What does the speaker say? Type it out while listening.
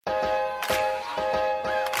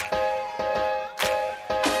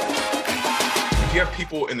if you have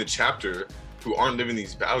people in the chapter who aren't living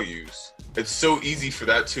these values, it's so easy for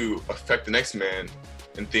that to affect the next man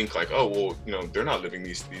and think like, oh, well, you know, they're not living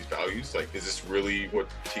these values. Like, is this really what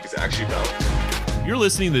Teak is actually about? You're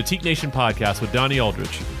listening to the Teak Nation podcast with Donnie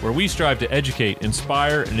Aldrich, where we strive to educate,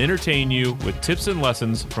 inspire, and entertain you with tips and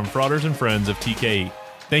lessons from frauders and friends of TKE.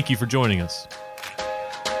 Thank you for joining us.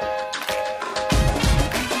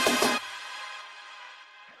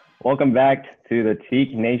 Welcome back to the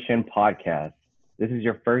Teak Nation podcast. This is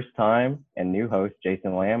your first time and new host,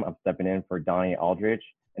 Jason Lamb. I'm stepping in for Donnie Aldrich.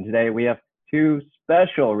 And today we have two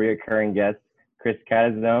special reoccurring guests, Chris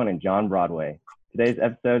Catazone and John Broadway. Today's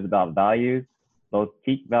episode is about values, both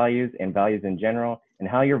Teak values and values in general, and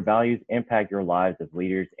how your values impact your lives as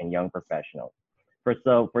leaders and young professionals. For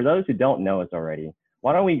those who don't know us already,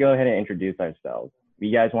 why don't we go ahead and introduce ourselves?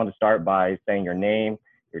 You guys want to start by saying your name,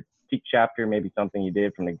 your Teak chapter, maybe something you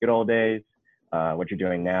did from the good old days, what you're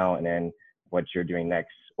doing now, and then what you're doing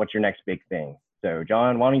next. What's your next big thing? So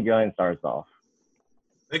John, why don't you go ahead and start us off?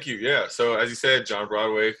 Thank you. Yeah. So as you said, John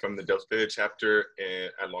Broadway from the Delta Beta chapter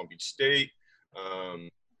at Long Beach State.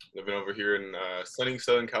 Living over here in sunny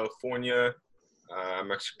Southern California.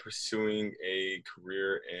 I'm actually pursuing a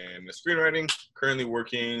career in screenwriting. Currently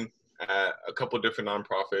working at a couple of different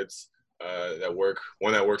nonprofits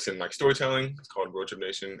one that works in like storytelling. It's called Road Trip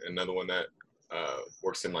Nation. Another one that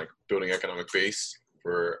works in like building economic base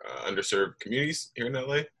for underserved communities here in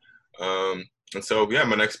LA. And so, yeah,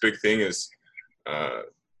 my next big thing is,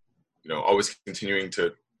 always continuing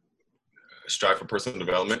to strive for personal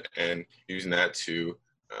development and using that to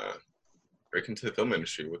break into the film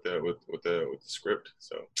industry with the script.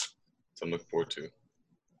 So I'm looking forward to.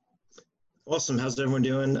 Awesome. How's everyone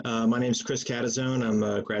doing? My name is Chris Catazone. I'm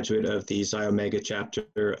a graduate of the Xi Omega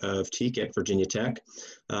chapter of Teak at Virginia Tech.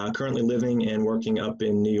 Currently living and working up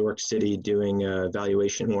in New York City doing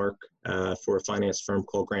valuation work for a finance firm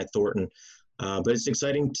called Grant Thornton. But it's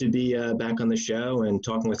exciting to be back on the show and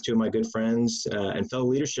talking with two of my good friends and fellow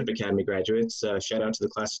Leadership Academy graduates. Shout out to the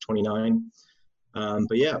class of 29.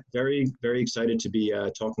 But yeah, very, very excited to be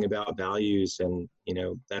talking about values and,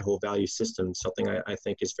 that whole value system, something I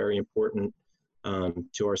think is very important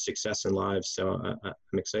to our success in lives. So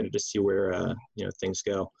I'm excited to see where, things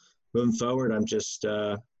go. Moving forward, I'm just,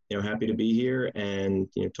 happy to be here and,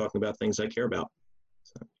 talking about things I care about.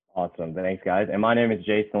 So. Awesome. Thanks, guys. And my name is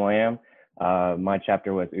Jason Lamb. My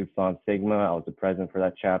chapter was Upsilon Sigma. I was the president for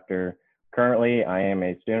that chapter. Currently, I am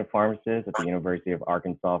a student pharmacist at the University of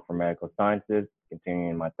Arkansas for Medical Sciences, continuing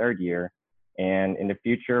in my third year. And in the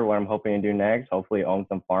future, what I'm hoping to do next, hopefully own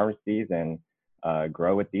some pharmacies and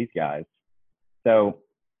grow with these guys. So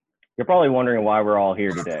you're probably wondering why we're all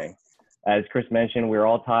here today. As Chris mentioned, we're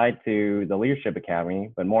all tied to the Leadership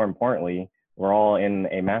Academy, but more importantly, we're all in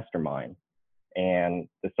a mastermind. And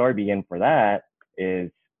the story begin for that is,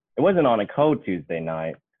 it wasn't on a Code Tuesday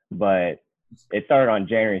night, but it started on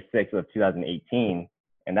January 6th of 2018,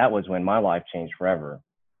 and that was when my life changed forever.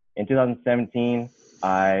 In 2017,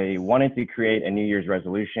 I wanted to create a New Year's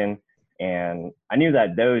resolution, and I knew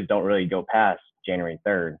that those don't really go past January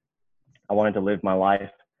 3rd. I wanted to live my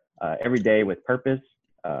life every day with purpose,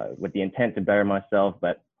 with the intent to better myself,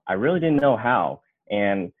 but I really didn't know how.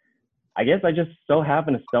 And I guess I just so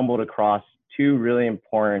happened to stumble across two really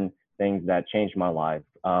important things that changed my life.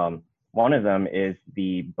 One of them is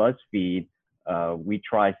the BuzzFeed We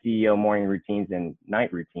Try CEO morning routines and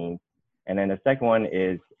night routines. And then the second one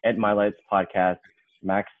is Ed Mylett's podcast,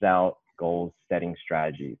 Maxed Out Goals Setting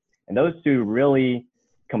Strategies. And those two really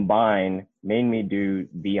combined made me do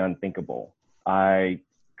the unthinkable. I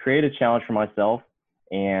created a challenge for myself,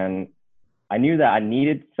 and I knew that I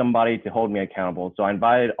needed somebody to hold me accountable. So I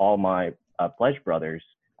invited all my Pledge brothers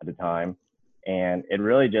at the time, and it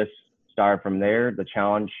really just started from there. The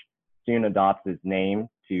challenge soon adopts its name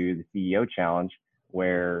to the CEO Challenge,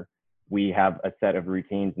 where we have a set of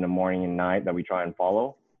routines in the morning and night that we try and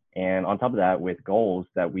follow. And on top of that, with goals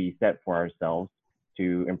that we set for ourselves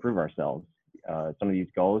to improve ourselves. Some of these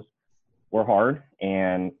goals were hard,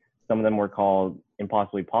 and some of them were called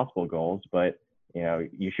impossibly possible goals, but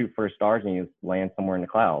you shoot for stars and you land somewhere in the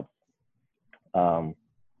clouds. So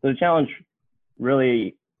the challenge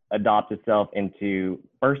really adopts itself into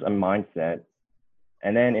first a mindset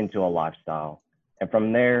and then into a lifestyle. And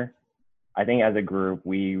from there, I think as a group,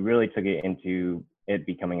 we really took it into it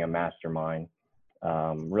becoming a mastermind.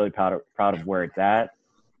 Really proud of where it's at.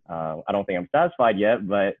 I don't think I'm satisfied yet,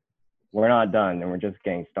 but we're not done and we're just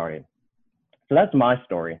getting started. So that's my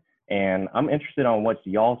story. And I'm interested on what's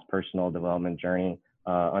y'all's personal development journey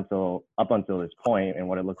up until this point and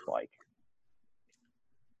what it looks like.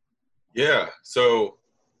 Yeah, so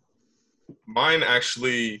mine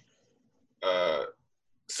actually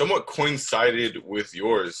somewhat coincided with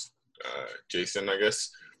yours, Jason, I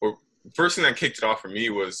guess. Well, first thing that kicked it off for me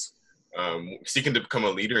was seeking to become a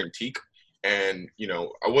leader in TEAC. And,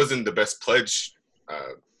 I wasn't the best pledge.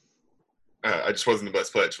 I just wasn't the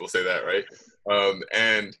best pledge, we'll say that, right?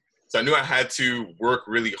 And so I knew I had to work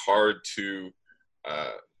really hard to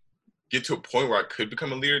get to a point where I could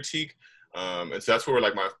become a leader at TEAC. And so that's where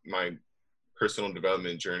like my personal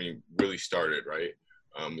development journey really started, right?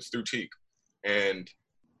 Was through TEAC. And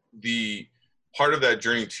the part of that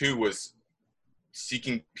journey too was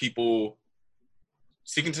seeking to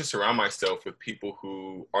surround myself with people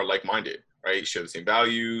who are like-minded, right? Share the same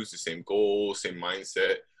values, the same goals, same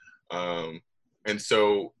mindset. And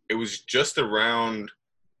so it was just around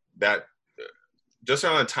the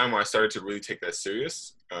time where I started to really take that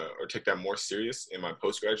serious, or take that more serious in my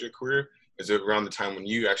postgraduate career, is around the time when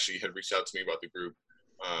you actually had reached out to me about the group,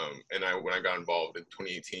 and when I got involved in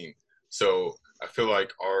 2018. So I feel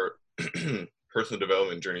like our personal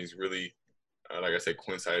development journeys really, like I said,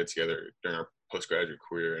 coincided together during our postgraduate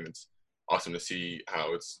career, and it's awesome to see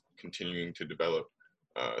how it's continuing to develop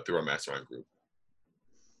through our mastermind group.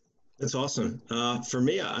 That's awesome. For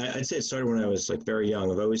me, I'd say it started when I was like very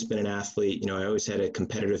young. I've always been an athlete. I always had a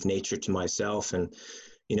competitive nature to myself. And,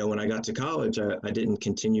 when I got to college, I didn't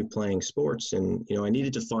continue playing sports. And, I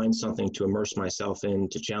needed to find something to immerse myself in,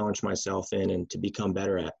 to challenge myself in, and to become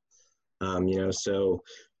better at. So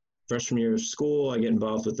freshman year of school, I get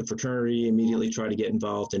involved with the fraternity, immediately try to get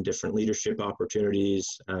involved in different leadership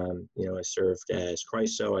opportunities. I served as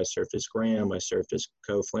CHRISO, I served as Graham, I served as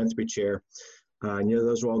co-philanthropy chair.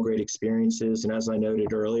 Those were all great experiences. And as I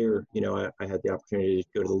noted earlier, I had the opportunity to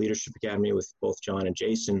go to the Leadership Academy with both John and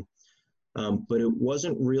Jason. But it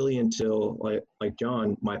wasn't really until, like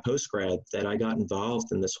John, my post-grad, that I got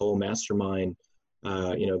involved in this whole mastermind,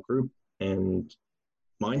 group and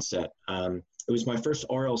mindset. It was my first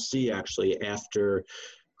RLC, actually, after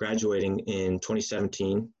graduating in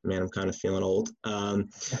 2017. Man, I'm kind of feeling old.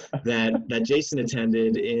 That Jason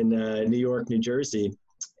attended in New York, New Jersey.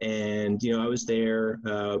 And, I was there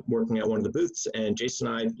working at one of the booths, and Jason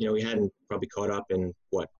and I, we hadn't probably caught up in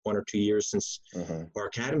 1 or 2 years since our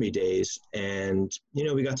academy days. And,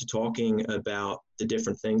 we got to talking about the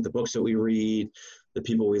different things, the books that we read, the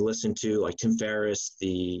people we listen to, like Tim Ferriss,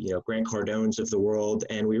 the, Grant Cardones of the world.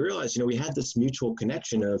 And we realized, we had this mutual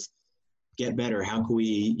connection of get better. How can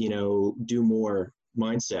we, do more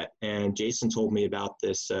mindset? And Jason told me about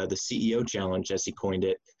this, the CEO challenge, as he coined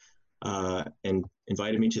it, and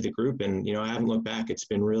invited me to the group. And, I haven't looked back. It's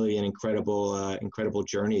been really an incredible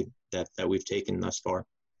journey that we've taken thus far.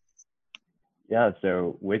 Yeah.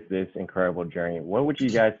 So with this incredible journey, what would you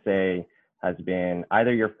guys say has been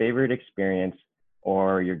either your favorite experience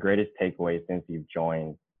or your greatest takeaway since you've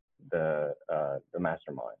joined the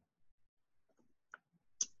mastermind?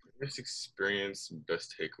 Best experience,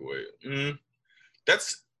 best takeaway.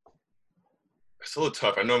 That's a little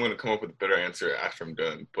tough. I know I'm going to come up with a better answer after I'm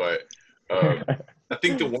done, but I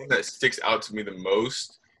think the one that sticks out to me the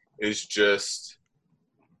most is just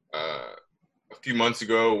a few months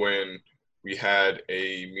ago when we had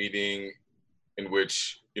a meeting in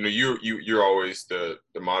which you're always the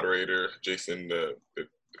moderator, Jason, the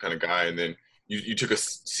kind of guy, and then you took a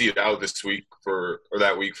seat out that week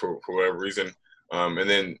for whatever reason, and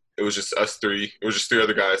then it was just us three. It was just 3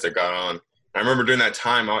 other guys that got on. I remember during that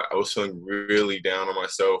time, I was feeling really down on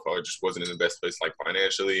myself. I just wasn't in the best place, like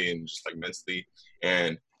financially and just like mentally.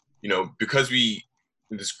 And, because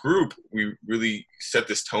in this group, we really set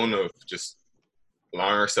this tone of just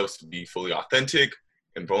allowing ourselves to be fully authentic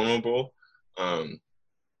and vulnerable. I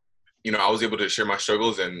was able to share my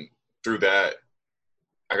struggles, and through that,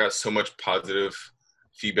 I got so much positive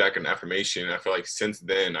feedback and affirmation. I feel like since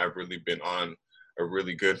then, I've really been on a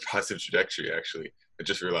really good positive trajectory, actually. I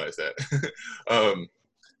just realized that.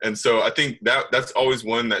 And so I think that's always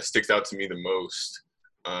one that sticks out to me the most,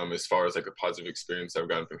 as far as like a positive experience I've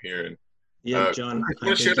gotten from here. And yeah, John, I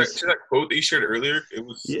want to share that quote that you shared earlier. It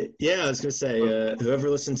was yeah. I was gonna say, whoever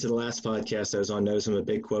listened to the last podcast I was on knows I'm a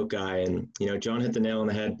big quote guy, and John hit the nail on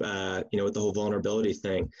the head. With the whole vulnerability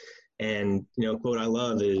thing. And, quote I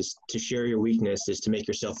love is, to share your weakness is to make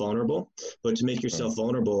yourself vulnerable, but to make yourself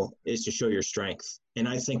vulnerable is to show your strength. And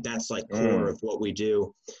I think that's like core of what we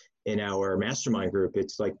do in our mastermind group.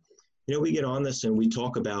 It's like, we get on this and we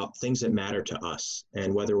talk about things that matter to us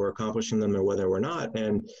and whether we're accomplishing them or whether we're not.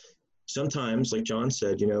 And sometimes, like John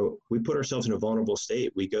said, we put ourselves in a vulnerable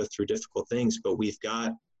state. We go through difficult things, but we've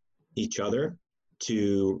got each other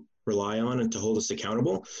to rely on and to hold us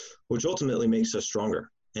accountable, which ultimately makes us stronger.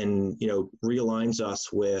 And, realigns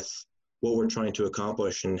us with what we're trying to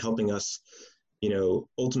accomplish and helping us,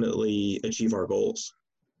 ultimately achieve our goals.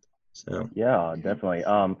 So Yeah, definitely.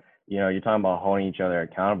 You're talking about holding each other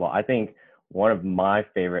accountable. I think one of my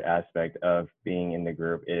favorite aspects of being in the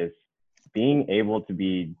group is being able to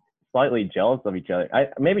be slightly jealous of each other.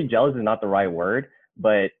 Maybe jealous is not the right word,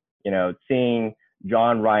 but seeing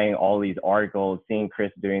John writing all these articles, seeing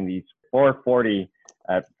Chris doing these 440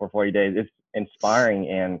 for 40 days, it's inspiring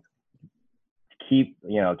and keep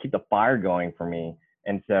the fire going for me.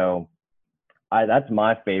 And so that's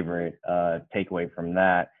my favorite takeaway from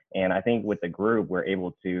that. And I think with the group, we're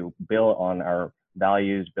able to build on our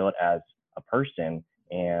values, build as a person.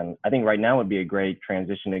 And I think right now would be a great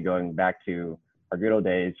transition to going back to our good old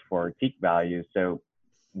days for Teak values. So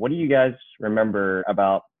what do you guys remember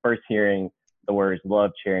about first hearing the words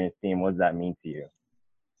love, charity, and esteem? What does that mean to you?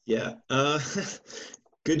 Yeah,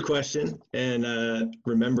 good question. And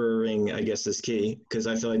remembering, I guess, is key, because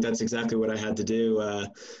I feel like that's exactly what I had to do,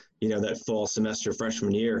 that fall semester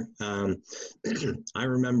freshman year. I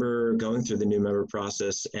remember going through the new member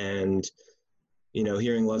process and,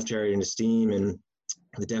 hearing love, charity, and esteem and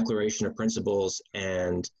the Declaration of Principles.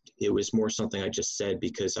 And it was more something I just said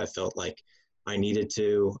because I felt like I needed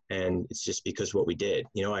to, and it's just because what we did.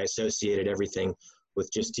 I associated everything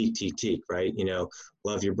with just teak, right?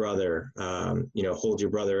 Love your brother, hold your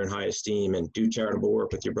brother in high esteem and do charitable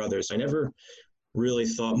work with your brothers. I never really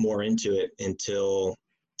thought more into it until,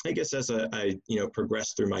 I guess, as I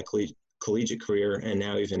progressed through my collegiate career and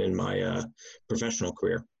now even in my professional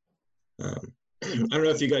career. I don't know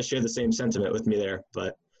if you guys share the same sentiment with me there,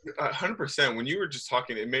 but 100%. When you were just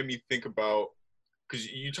talking, it made me think about,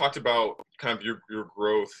 because you talked about kind of your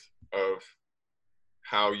growth of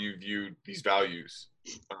how you viewed these values.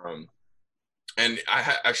 And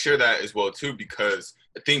I share that as well too, because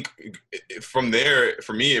I think from there,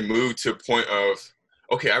 for me, it moved to a point of,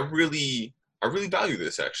 okay, I really value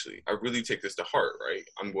this. Actually, I really take this to heart, right?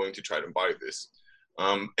 I'm going to try to embody this.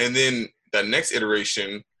 And then that next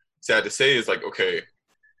iteration, sad to say, is like, okay,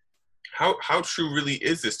 how true really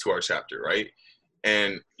is this to our chapter, right?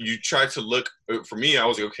 And you try to look, for me, I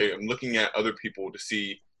was like, okay, I'm looking at other people to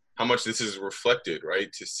see how much this is reflected,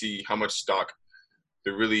 right? To see how much stock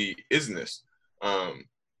there really is in this.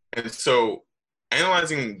 And so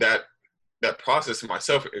analyzing that process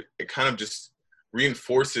myself, it kind of just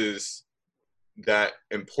reinforces that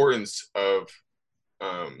importance of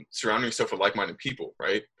surrounding yourself with like-minded people,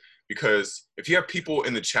 right? Because if you have people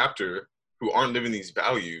in the chapter who aren't living these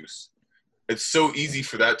values, it's so easy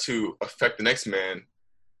for that to affect the next man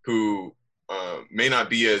who may not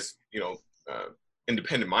be as,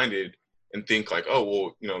 independent-minded and think like, oh,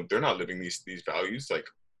 well, they're not living these values. Like,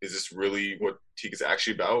 is this really what Teak is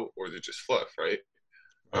actually about, or is it just fluff, right?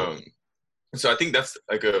 So I think that's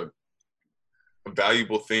like a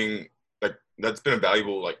valuable thing. Like, that's been a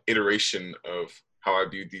valuable iteration of how I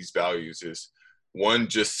view these values. Is one,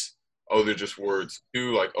 just, oh, they're just words.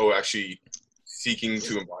 Two, like, oh, actually seeking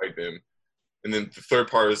to embody them. And then the third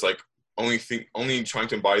part is like only trying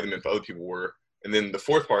to embody them if other people were. And then the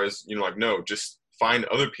fourth part is, no, just find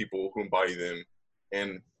other people who embody them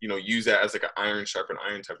and, use that as like an iron sharpen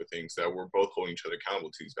iron type of thing, so that we're both holding each other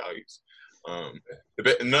accountable to these values.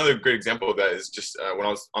 Another great example of that is just when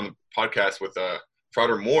I was on the podcast with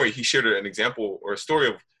Frater Moy, he shared an example or a story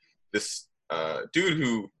of this dude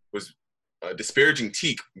who was disparaging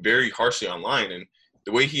Teak very harshly online. And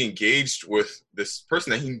the way he engaged with this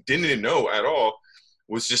person that he didn't know at all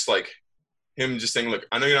was just like him just saying, look,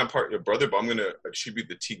 I know you're not part of your brother, but I'm going to attribute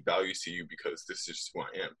the Teak values to you because this is just who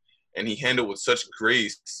I am. And he handled with such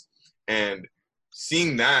grace. And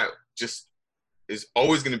seeing that just is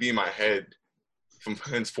always going to be in my head from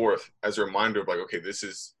henceforth as a reminder of like, okay,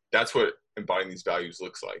 that's what embodying these values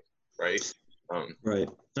looks like, right? Right.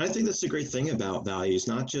 And I think that's the great thing about values,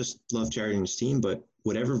 not just love, charity, and esteem, but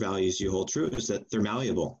whatever values you hold true, is that they're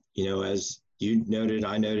malleable. As you noted,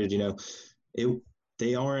 I noted,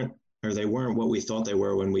 they aren't, or they weren't what we thought they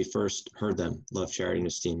were when we first heard them, love, charity, and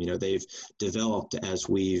esteem. They've developed as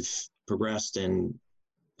we've progressed and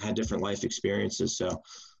had different life experiences. So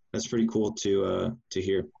that's pretty cool to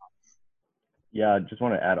hear. Yeah, I just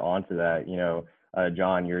want to add on to that.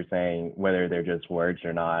 John, you're saying whether they're just words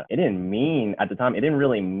or not. It didn't mean, at the time, it didn't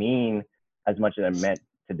really mean as much as it meant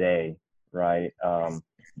today, right?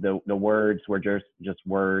 The words were just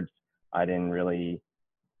words. I didn't really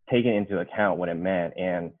take it into account what it meant.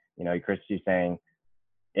 And, Chris, you're saying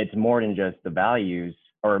it's more than just the values,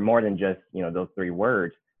 or more than just, those three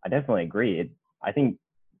words. I definitely agree. I think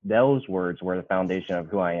those words were the foundation of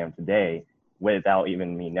who I am today without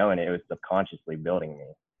even me knowing it. It was subconsciously building me.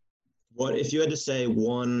 What if you had to say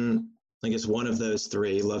one of those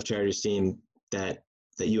three, love, charity, esteem, that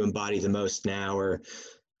you embody the most now, or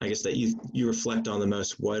I guess that you reflect on the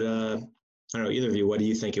most? What I don't know, either of you, what do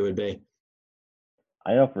you think it would be?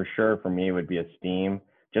 I know for sure for me it would be esteem,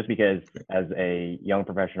 just because as a young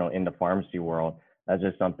professional in the pharmacy world, that's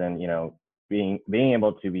just something, being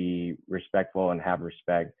able to be respectful and have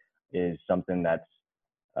respect is something that's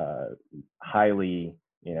uh, highly,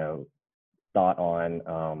 thought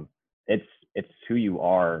on. It's who you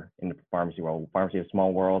are in the pharmacy world. Pharmacy is a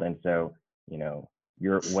small world, and so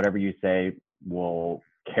your whatever you say will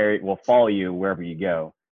follow you wherever you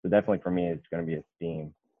go. So definitely for me, it's going to be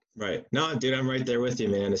esteem. Right. No, dude, I'm right there with you,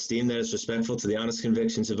 man. Esteem that is respectful to the honest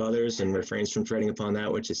convictions of others and refrains from treading upon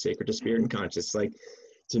that which is sacred to spirit and conscience. Like,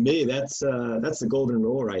 to me, that's the golden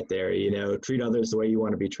rule right there. Treat others the way you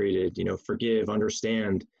want to be treated. Forgive,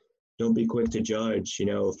 understand. Don't be quick to judge.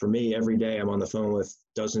 For me, every day I'm on the phone with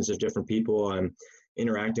dozens of different people. I'm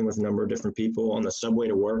interacting with a number of different people on the subway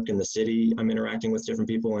to work in the city. I'm interacting with different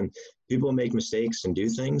people, and people make mistakes and do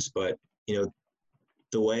things. But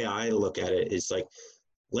the way I look at it is like,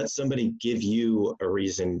 let somebody give you a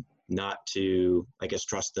reason not to, I guess,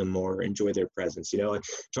 trust them or enjoy their presence. Like,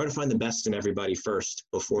 try to find the best in everybody first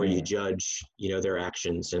before you judge, their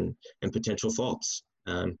actions and potential faults.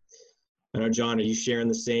 I know, John, are you sharing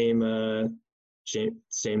the same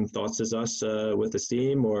thoughts as us with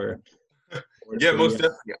esteem, or Yeah, most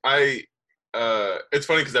definitely. It's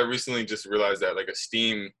funny because I recently just realized that like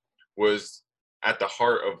esteem was at the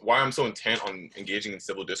heart of why I'm so intent on engaging in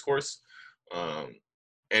civil discourse.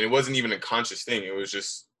 And it wasn't even a conscious thing. It was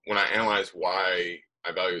just when I analyzed why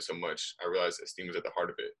I value it so much, I realized esteem was at the heart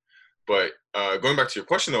of it. But going back to your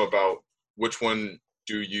question though about which one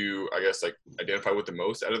do you, I guess, like identify with the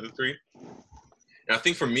most out of the three? And I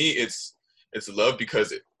think for me, it's love,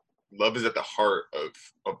 because love is at the heart of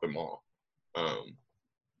them all.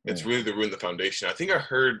 It's really the root and the foundation. I think I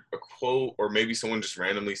heard a quote, or maybe someone just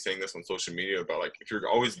randomly saying this on social media about like, if you're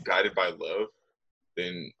always guided by love,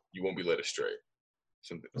 then you won't be led astray.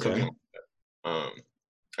 Something like that.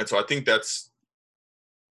 And so I think that's,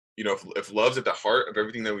 if love's at the heart of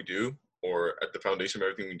everything that we do, or at the foundation of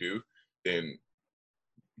everything we do, then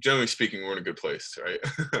generally speaking, we're in a good place, right?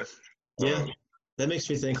 Yeah. That makes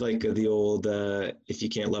me think like the old, if you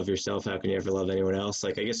can't love yourself, how can you ever love anyone else?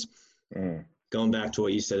 Like, I guess going back to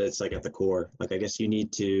what you said, it's like at the core. Like, I guess you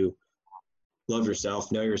need to love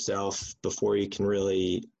yourself, know yourself before you can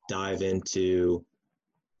really dive into,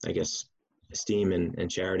 I guess, esteem and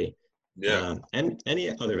charity. Yeah. And any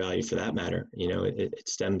other value for that matter. It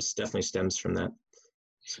definitely stems from that.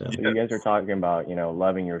 So you guys are talking about,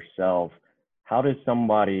 loving yourself. How does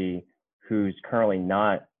somebody who's currently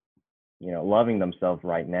not, loving themselves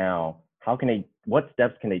right now, what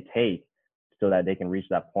steps can they take so that they can reach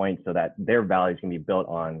that point, so that their values can be built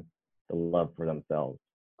on the love for themselves?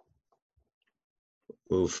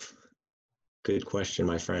 Oof. Good question,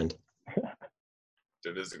 my friend.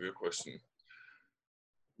 That is a good question.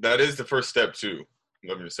 That is the first step to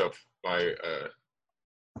loving yourself.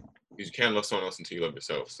 You can't love someone else until you love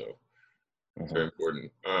yourself. So it's very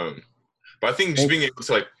important. But I think just being able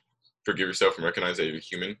to like forgive yourself and recognize that you're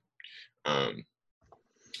human,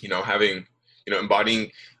 having,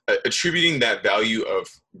 embodying, attributing that value of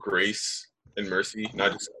grace and mercy,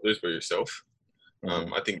 not just others, but yourself.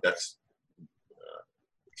 I think that's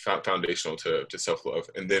foundational to self-love,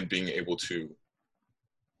 and then being able to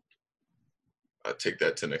take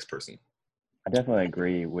that to the next person. I definitely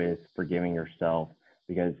agree with forgiving yourself,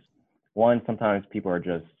 because one, sometimes people are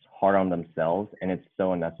just hard on themselves and it's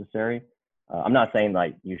so unnecessary. I'm not saying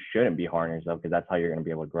like you shouldn't be hard on yourself, because that's how you're going to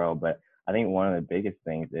be able to grow. But I think one of the biggest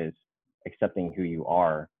things is accepting who you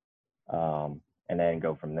are, and then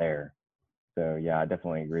go from there. So yeah, I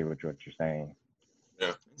definitely agree with what you're saying.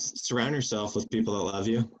 Yeah. Surround yourself with people that love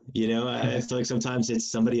you. I feel like sometimes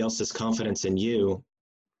it's somebody else's confidence in you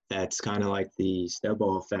that's kind of like the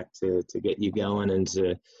snowball effect to get you going and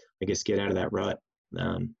to, I guess, get out of that rut.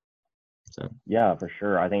 So yeah, for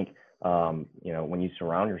sure. I think when you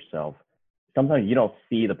surround yourself, sometimes you don't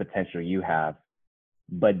see the potential you have,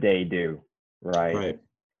 but they do, right?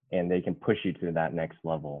 And they can push you to that next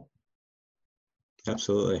level.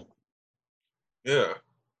 Absolutely. Yeah.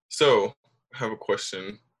 So I have a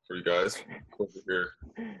question for you guys over here.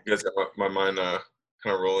 You guys got my mind kind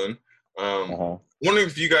of rolling. Wondering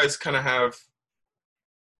if you guys kind of have,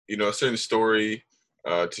 a certain story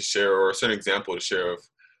to share, or a certain example to share of,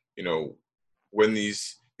 when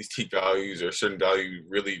these TEAC values or a certain value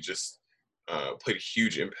really just played a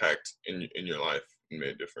huge impact in your life and made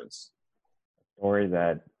a difference. Story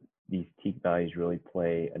that these TEAC values really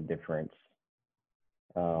play a difference.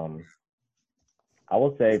 I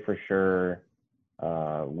will say for sure,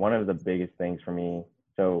 one of the biggest things for me.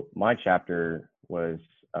 So my chapter was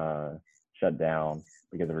shut down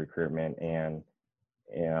because of recruitment, and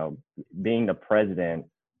being the president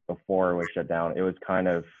before it was shut down, it was kind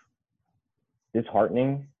of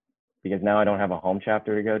disheartening because now I don't have a home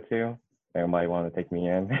chapter to go to. Everybody want to take me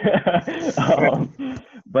in.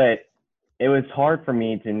 But it was hard for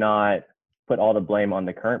me to not put all the blame on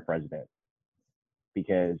the current president,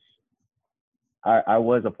 because I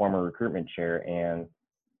was a former recruitment chair and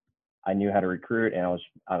I knew how to recruit, and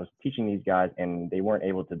I was teaching these guys and they weren't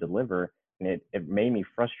able to deliver. And it made me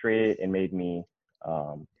frustrated. It made me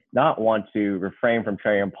not want to refrain from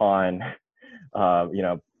treading upon,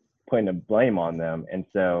 putting the blame on them. And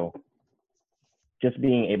so just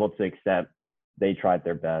being able to accept they tried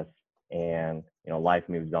their best and, life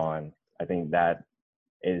moves on. I think that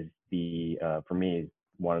is for me,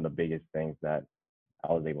 one of the biggest things that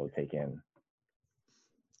I was able to take in.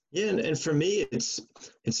 Yeah, and for me, it's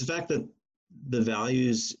the fact that the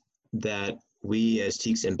values that we as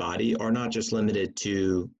Teeks embody are not just limited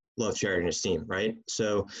to love, charity, and esteem, right?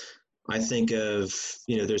 So I think of,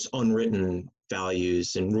 there's unwritten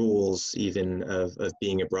values and rules even of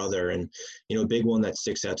being a brother. And, a big one that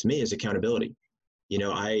sticks out to me is accountability.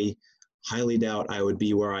 I highly doubt I would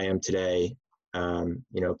be where I am today,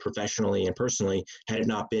 professionally and personally, had it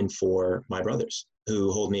not been for my brothers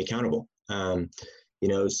who hold me accountable.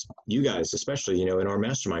 You guys, especially, in our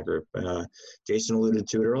mastermind group, Jason alluded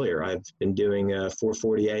to it earlier. I've been doing a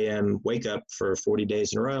 4:40 a.m. wake up for 40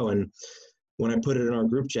 days in a row. And when I put it in our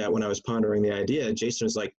group chat, when I was pondering the idea, Jason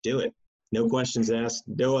was like, do it. No questions asked,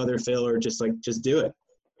 no other filler, just do it.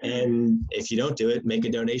 And if you don't do it, make a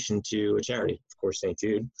donation to a charity, of course, St.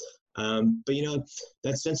 Jude. But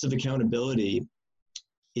that sense of accountability,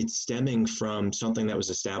 it's stemming from something that was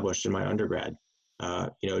established in my undergrad,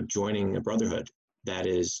 joining a brotherhood that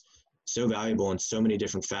is so valuable in so many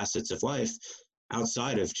different facets of life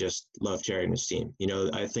outside of just love, charity, and esteem.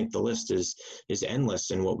 I think the list is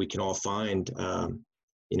endless in what we can all find,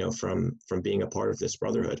 from being a part of this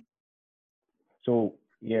brotherhood. So,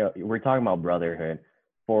 we're talking about brotherhood.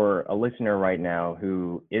 For a listener right now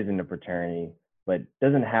who is in a fraternity, but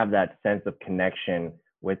doesn't have that sense of connection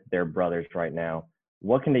with their brothers right now,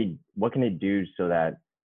 what can they do so that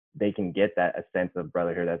they can get a sense of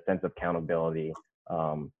brotherhood, that sense of accountability?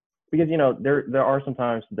 Because there are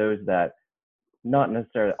sometimes those that not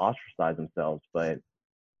necessarily ostracize themselves, but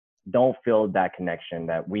don't feel that connection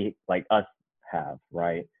that we, like us, have,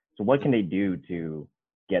 right? So what can they do to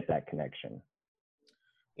get that connection?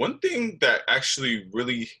 One thing that actually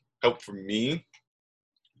really helped for me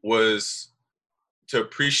was to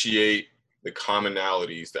appreciate the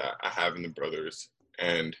commonalities that I have in the brothers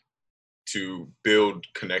and to build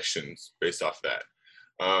connections based off that.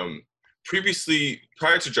 Previously,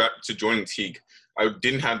 prior to joining Teek, I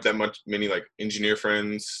didn't have many like engineer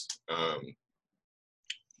friends,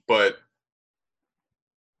 but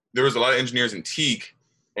there was a lot of engineers in Teek,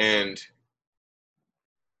 and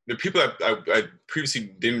the people I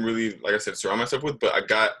previously didn't really, like I said, surround myself with, but I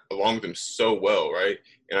got along with them so well, right?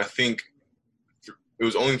 And I think it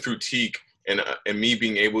was only through Teek and me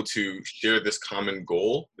being able to share this common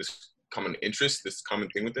goal, this common interest, this common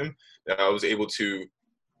thing with them, that I was able to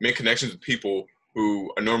make connections with people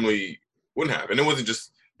who I normally wouldn't have. And it wasn't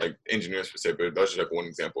just like engineers per se, but that's just like one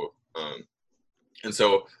example. And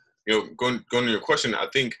so, going to your question, I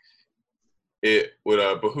think it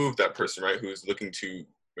would behoove that person, right, who's looking to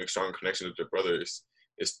make strong connections with their brothers,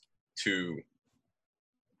 is to,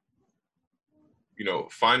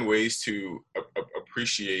 find ways to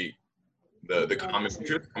appreciate the common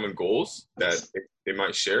interests, common goals that they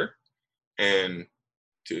might share, and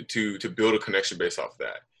to build a connection based off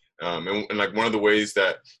that. And like one of the ways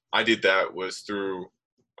that I did that was through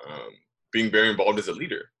being very involved as a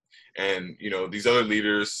leader. And, these other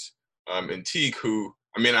leaders in Teek who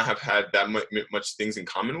I may not have had that much things in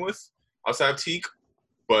common with outside of Teek,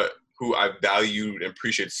 but who I valued and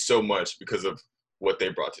appreciate so much because of what they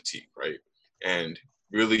brought to Teek, right? And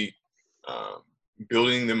really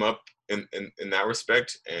building them up in that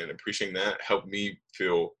respect and appreciating that helped me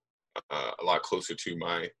feel a lot closer to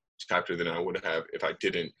my chapter than I would have if I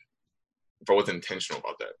wasn't intentional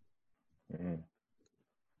about that. Mm-hmm.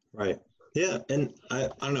 Right. Yeah. And I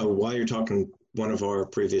don't know, while you're talking, one of our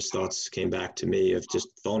previous thoughts came back to me of just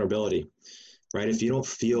vulnerability, right? If you don't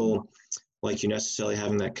feel like you're necessarily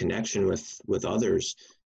having that connection with others,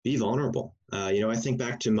 be vulnerable. I think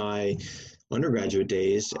back to my undergraduate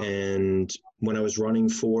days and when I was running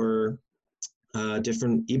for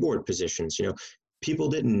different e-board positions, people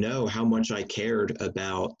didn't know how much I cared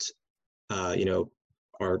about,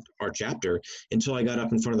 our chapter until I got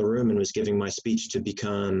up in front of the room and was giving my speech to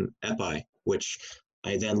become EPI, which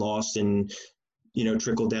I then lost and,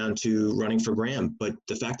 trickled down to running for Graham. But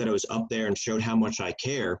the fact that I was up there and showed how much I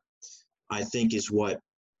care, I think is what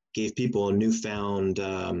gave people a newfound,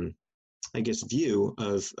 view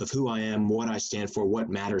of who I am, what I stand for, what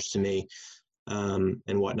matters to me,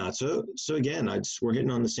 and whatnot. So again, we're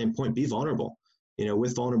hitting on the same point. Be vulnerable.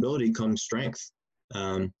 With vulnerability comes strength.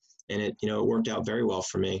 And it worked out very well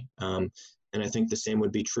for me. And I think the same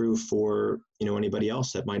would be true for, anybody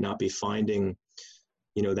else that might not be finding,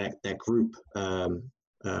 that group,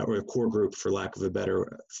 or a core group, for lack of a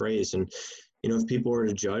better phrase. And, if people are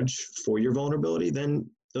to judge for your vulnerability, then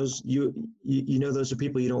those, those are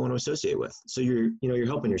people you don't want to associate with. So you're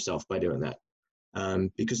helping yourself by doing that.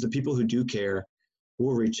 Because the people who do care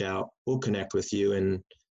will reach out, will connect with you. And,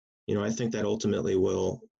 I think that ultimately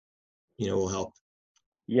will help.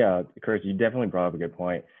 Yeah, Chris, you definitely brought up a good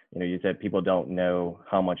point. You said people don't know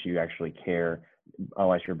how much you actually care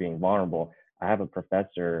unless you're being vulnerable. I have a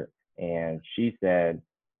professor, and she said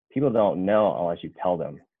people don't know unless you tell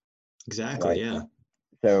them. Exactly. Right? Yeah.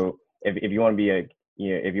 So if you want to be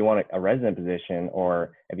if you want a resident position,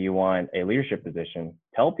 or if you want a leadership position,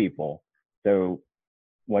 tell people. So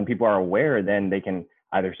when people are aware, then they can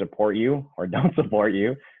either support you or don't support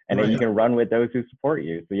you, and then you can run with those who support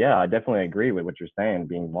you. So yeah, I definitely agree with what you're saying,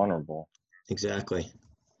 being vulnerable. Exactly.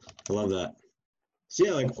 I love that. So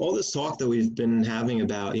yeah, like all this talk that we've been having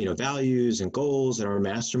about, values and goals and our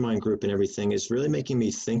mastermind group and everything is really making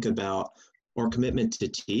me think about our commitment to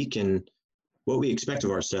TEAK and what we expect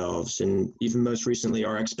of ourselves. And even most recently,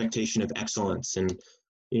 our expectation of excellence. And,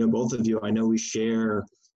 both of you, I know we share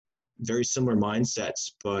very similar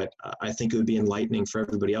mindsets, but I think it would be enlightening for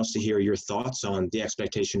everybody else to hear your thoughts on the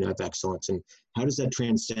expectation of excellence and how does that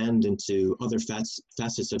transcend into other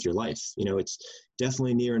facets of your life. It's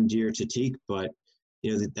definitely near and dear to TEAK, but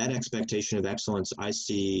that expectation of excellence I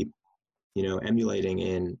see, emulating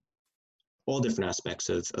in all different aspects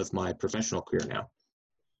of my professional career now.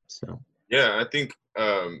 So yeah, I think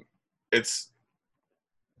it's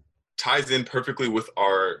ties in perfectly with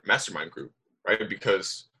our mastermind group, right?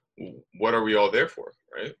 Because what are we all there for,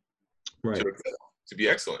 right? Right. To be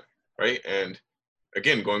excellent, right? And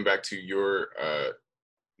again, going back to your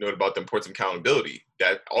note about the importance of accountability,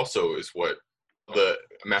 that also is what the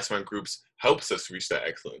mastermind groups helps us reach that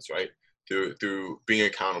excellence, right? Through being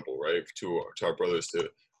accountable, right? To our brothers to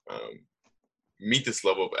meet this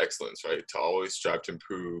level of excellence, right? To always strive to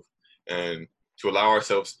improve and to allow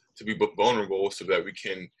ourselves to be vulnerable so that we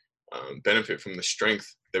can benefit from the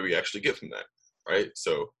strength that we actually get from that, right?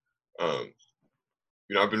 So,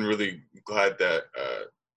 I've been really glad that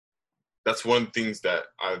that's one of the things that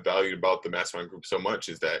I valued about the mastermind group so much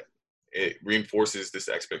is that it reinforces this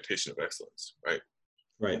expectation of excellence, right?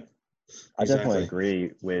 Right. I definitely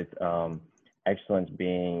agree with excellence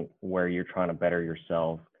being where you're trying to better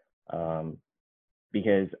yourself,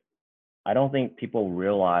 because I don't think people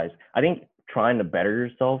realize, I think trying to better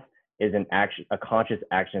yourself is a conscious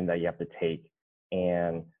action that you have to take.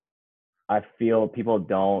 And I feel people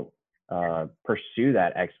don't pursue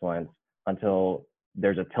that excellence until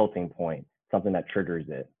there's a tilting point, something that triggers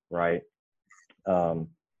it, right? And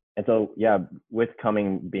so, yeah,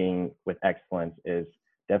 being with excellence is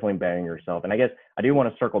definitely bettering yourself. And I guess I do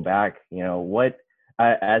want to circle back,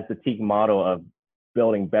 as the TEAK model of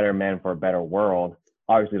building better men for a better world,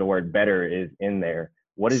 obviously the word better is in there.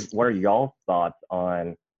 What are y'all's thoughts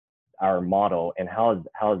on our model, and how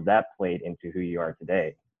has that played into who you are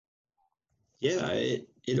today? Yeah,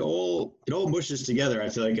 it all mushes together, I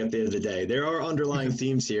feel like, at the end of the day. There are underlying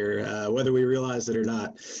themes here, whether we realize it or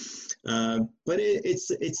not. But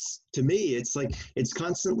it's to me, it's like it's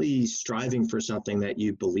constantly striving for something that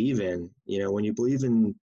you believe in. When you believe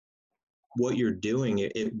in what you're doing,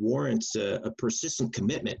 it warrants a persistent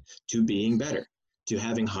commitment to being better, to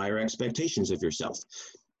having higher expectations of yourself.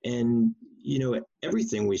 And,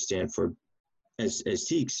 everything we stand for as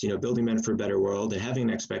TEAKs, building men for a better world and having an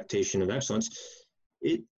expectation of excellence,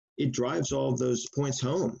 it drives all of those points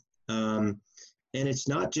home. And it's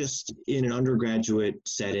not just in an undergraduate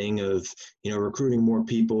setting of, recruiting more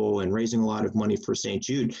people and raising a lot of money for St.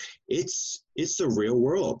 Jude. It's the real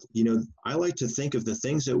world. I like to think of the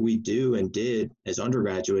things that we do and did as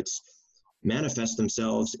undergraduates manifest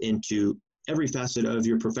themselves into every facet of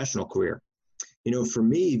your professional career. For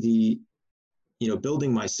me,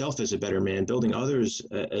 building myself as a better man, building others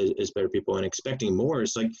as better people, and expecting more,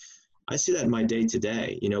 it's like, I see that in my day to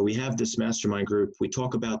day. We have this mastermind group. We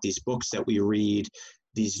talk about these books that we read,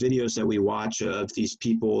 these videos that we watch of these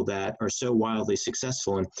people that are so wildly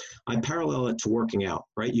successful. And I parallel it to working out,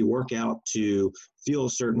 right? You work out to feel a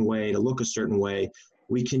certain way, to look a certain way.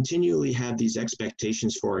 we continually have these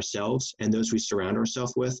expectations for ourselves and those we surround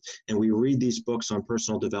ourselves with, and we read these books on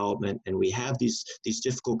personal development, and we have these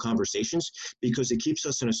difficult conversations because it keeps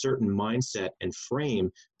us in a certain mindset and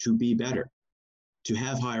frame to be better, to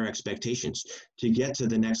have higher expectations, to get to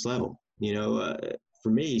the next level. For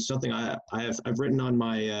me, something I've written on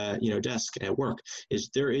my desk at work is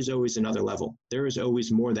there is always another level. There is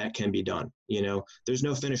always more that can be done. There's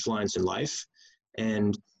no finish lines in life,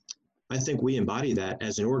 and I think we embody that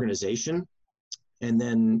as an organization and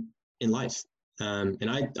then in life. And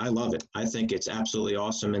I love it. I think it's absolutely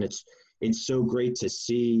awesome. And it's so great to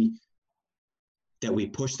see that we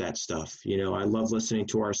push that stuff. I love listening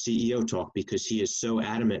to our CEO talk because he is so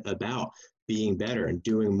adamant about being better and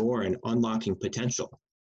doing more and unlocking potential.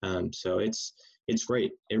 So it's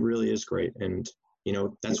great. It really is great. And,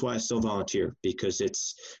 that's why I still volunteer, because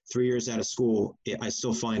it's 3 years out of school. I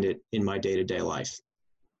still find it in my day-to-day life.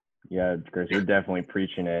 Yeah, Chris, you're definitely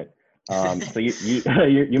preaching it. So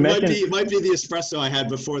you mentioned it might be the espresso I had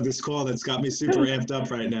before this call that's got me super amped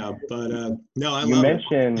up right now. But no, I love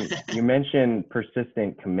it. You mentioned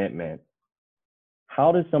persistent commitment.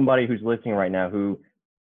 How does somebody who's listening right now who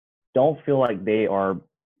don't feel like they are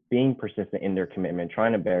being persistent in their commitment,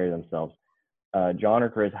 trying to bury themselves, John or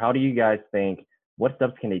Chris, how do you guys think? What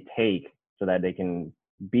steps can they take so that they can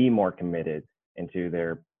be more committed into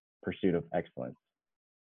their pursuit of excellence?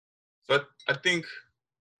 So I think,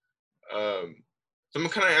 so I'm gonna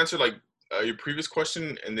kind of answer like your previous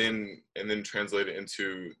question and then translate it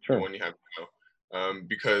into Sure. the one you have now,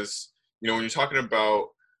 because when you're talking about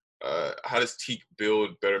how does Teak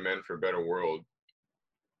build better men for a better world,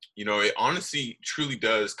 it honestly truly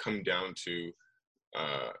does come down to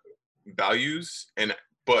values,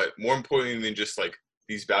 but more importantly than just like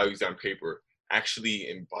these values on paper, actually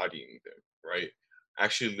embodying them, right?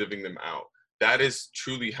 Actually living them out. That is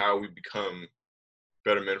truly how we become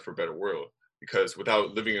better men for a better world. Because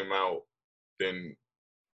without living them out, then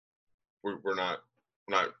we're not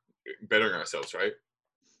bettering ourselves, right?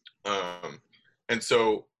 And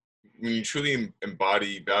so when you truly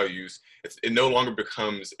embody values, it no longer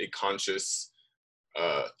becomes a conscious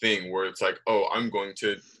thing where it's like, oh, I'm going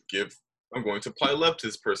to apply love to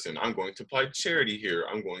this person. I'm going to apply charity here.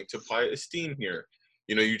 I'm going to apply esteem here.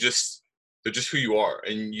 They're just who you are,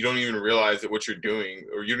 and you don't even realize that what you're doing,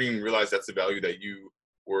 or you don't even realize that's the value that you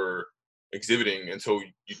were exhibiting until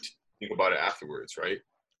you think about it afterwards, right?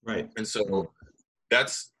 Right. And so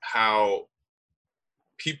that's how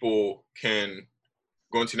people can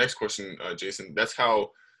go into the next question, Jason. That's how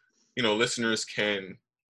listeners can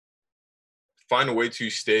find a way to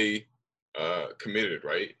stay committed,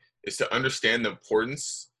 right? Is to understand the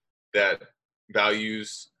importance that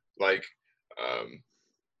values like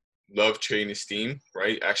love, charity, and esteem,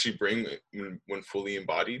 right, actually bring when fully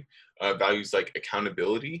embodied. Values like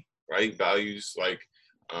accountability, right? Values like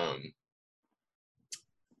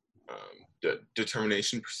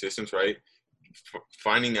determination, persistence, right?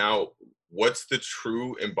 Finding out what's the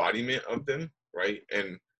true embodiment of them, right?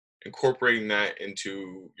 And incorporating that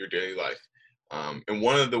into your daily life. And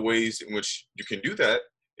one of the ways in which you can do that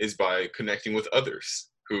is by connecting with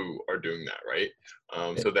others who are doing that, right?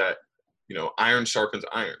 So that, iron sharpens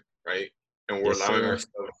iron, right? And we're allowing ourselves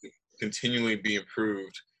to continually be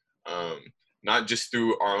improved, not just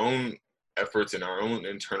through our own efforts and our own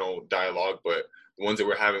internal dialogue, but the ones that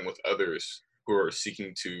we're having with others who are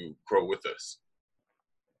seeking to grow with us.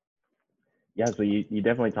 Yeah, so you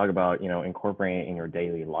definitely talk about, incorporating it in your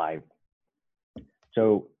daily life.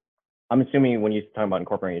 So I'm assuming when you talk about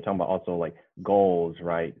incorporating, you're talking about also like goals,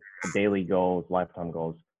 right? Daily goals, lifetime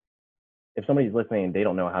goals. If somebody's listening and they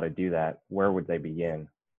don't know how to do that, where would they begin?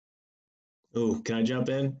 Oh, can I jump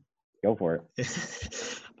in? Go for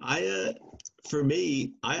it. For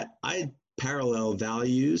me, I parallel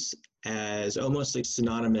values as almost like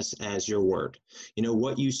synonymous as your word.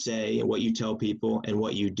 What you say and what you tell people and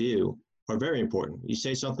what you do are very important. You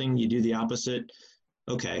say something, you do the opposite.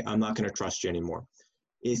 Okay, I'm not going to trust you anymore.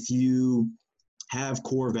 If you have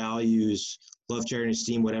core values, love, charity, and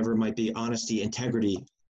esteem, whatever it might be, honesty, integrity,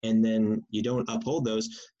 and then you don't uphold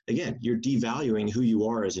those, again, you're devaluing who you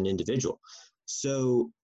are as an individual.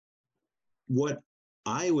 So what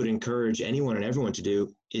I would encourage anyone and everyone to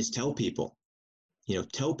do is tell people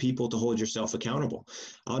to hold yourself accountable.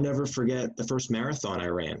 I'll never forget the first marathon I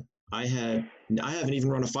ran. I haven't even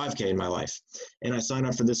run a 5K in my life, and I signed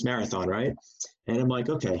up for this marathon, right? And I'm like,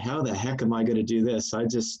 okay, how the heck am I going to do this? I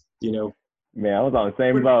just, Man, I was on the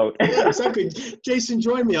same boat. Yeah, exactly. Jason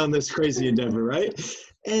joined me on this crazy endeavor, right?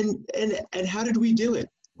 And how did we do it?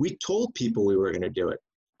 We told people we were going to do it.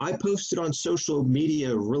 I posted on social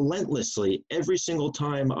media relentlessly. Every single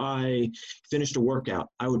time I finished a workout,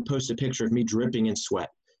 I would post a picture of me dripping in sweat.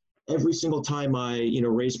 Every single time I,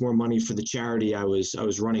 raised more money for the charity I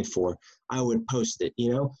was running for, I would post it,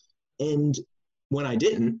 And when I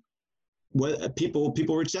didn't, people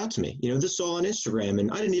reached out to me. This is all on Instagram,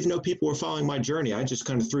 and I didn't even know people were following my journey. I just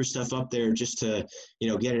kind of threw stuff up there just to,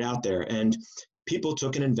 get it out there. And people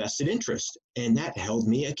took an invested interest, and that held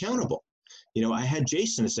me accountable. I had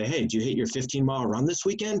Jason to say, hey, did you hit your 15-mile run this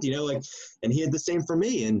weekend? And he had the same for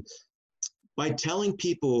me. And by telling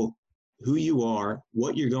people who you are,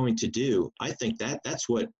 what you're going to do, I think that's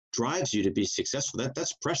what drives you to be successful.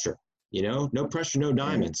 That's pressure, no pressure, no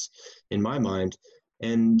diamonds in my mind.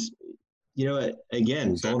 And,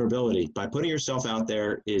 again, vulnerability, by putting yourself out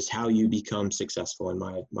there is how you become successful, in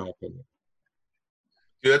my opinion.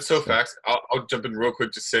 Dude, that's so facts. I'll jump in real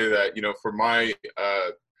quick to say that, for my,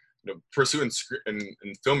 pursuit in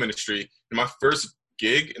film industry, my first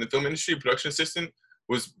gig in the film industry, production assistant,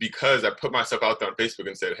 was because I put myself out there on Facebook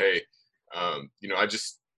and said, hey, I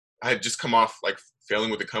had just come off like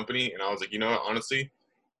failing with the company, and I was like, honestly,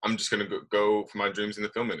 I'm just gonna go for my dreams in the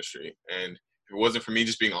film industry. And if it wasn't for me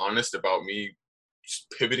just being honest about me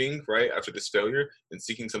pivoting right after this failure and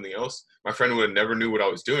seeking something else, my friend would have never knew what I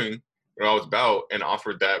was doing, what I was about, and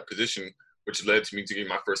offered that position, which led to me to getting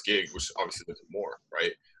my first gig, which obviously led to more,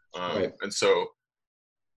 right? Right. And so,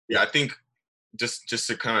 yeah, I think just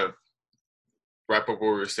to kind of wrap up what we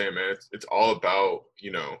were saying, man, it's all about,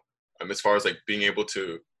 as far as like being able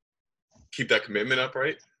to keep that commitment up,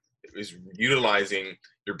 right, is utilizing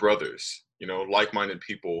your brothers, like-minded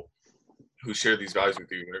people who share these values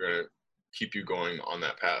with you, and are going to keep you going on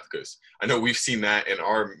that path. Because I know we've seen that in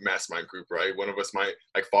our mastermind group, right? One of us might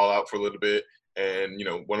like fall out for a little bit, and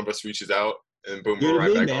one of us reaches out, and boom, we're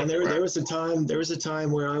right back on. There was a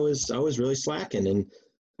time where I was really slacking, and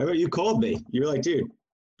I remember you called me. You were like, dude,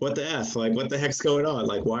 what the F? Like, what the heck's going on?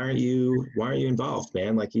 Like, why aren't you involved,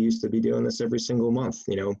 man? Like, you used to be doing this every single month,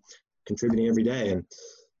 contributing every day. And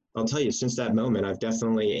I'll tell you, since that moment, I've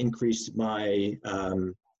definitely increased my,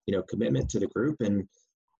 commitment to the group and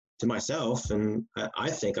to myself. And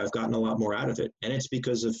I think I've gotten a lot more out of it. And it's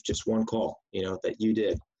because of just one call, that you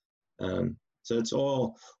did. So it's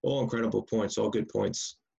all incredible points, all good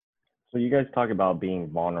points. So you guys talk about being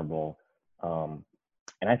vulnerable.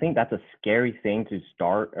 And I think that's a scary thing to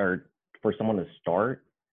start, or for someone to start,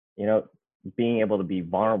 being able to be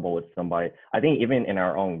vulnerable with somebody. I think even in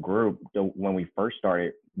our own group, when we first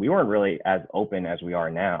started, we weren't really as open as we are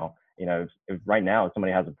now. If right now if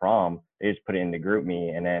somebody has a problem, they just put it in the group me,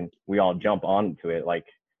 and then we all jump onto it like,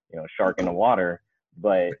 shark in the water.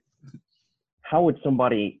 But how would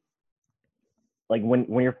somebody, like when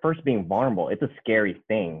you're first being vulnerable, it's a scary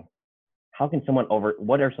thing. How can someone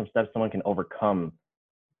what are some steps someone can overcome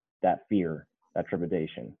that fear, that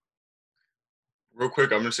trepidation? Real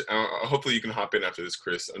quick, hopefully you can hop in after this,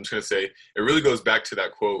 Chris. I'm just gonna say it really goes back to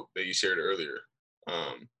that quote that you shared earlier,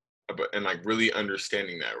 and like really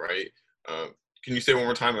understanding that, right? Can you say it one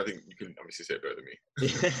more time? I think you can obviously say it better than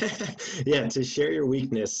me. Yeah, to share your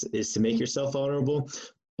weakness is to make yourself vulnerable,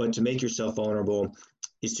 but to make yourself vulnerable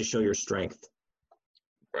is to show your strength.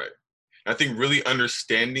 Right. I think really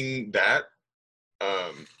understanding that,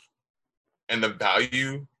 and the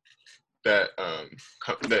value that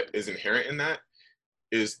that is inherent in that,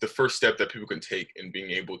 is the first step that people can take in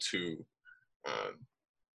being able to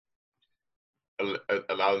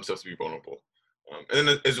allow themselves to be vulnerable. And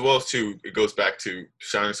then as well as too, it goes back to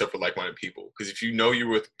surrounding yourself with like-minded people. Because if you're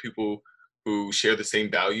with people who share the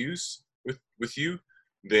same values with you,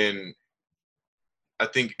 then I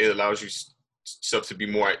think it allows yourself to be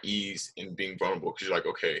more at ease in being vulnerable. Because you're like,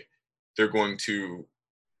 okay, they're going to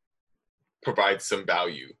provide some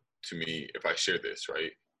value to me if I share this,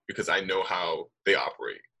 right? Because I know how they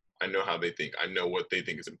operate. I know how they think. I know what they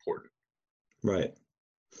think is important. Right.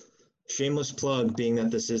 Shameless plug, being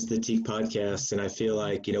that this is the Teak podcast, and I feel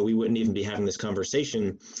like, we wouldn't even be having this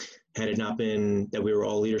conversation had it not been that we were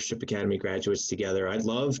all Leadership Academy graduates together. I'd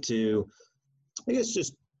love to, I guess,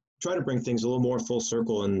 just try to bring things a little more full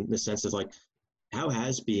circle in the sense of like, how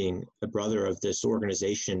has being a brother of this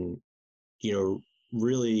organization,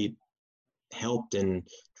 really helped and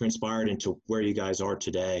transpired into where you guys are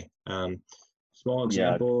today? Small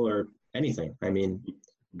example or anything. I mean,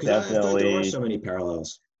 because I feel like there are so many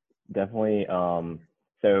parallels. Definitely.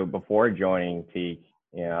 So before joining Teak,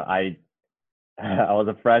 I was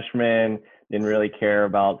a freshman, didn't really care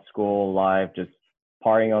about school life, just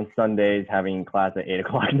partying on Sundays, having class at 8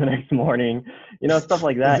 o'clock the next morning, stuff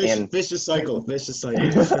like that. Vicious cycle.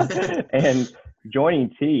 And joining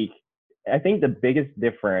Teak, I think the biggest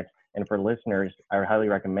difference, And for listeners, I highly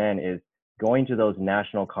recommend is going to those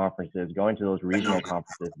national conferences, going to those regional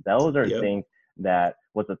conferences. Those are things that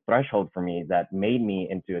was a threshold for me that made me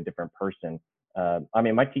into a different person. I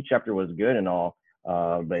mean, my Teak chapter was good and all,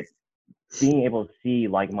 but being able to see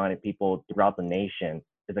like-minded people throughout the nation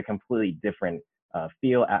is a completely different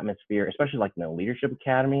feel, atmosphere, especially like in the Leadership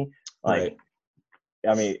Academy. Like,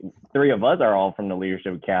 I mean, 3 of us are all from the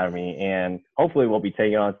Leadership Academy, and hopefully we'll be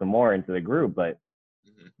taking on some more into the group, but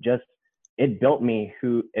just, it built me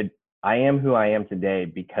I am who I am today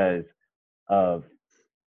because of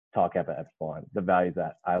Tau Kappa Epsilon, the values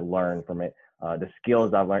that I learned from it, the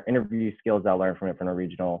skills I learned, interview skills I learned from it from the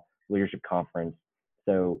regional leadership conference.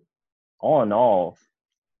 So all in all,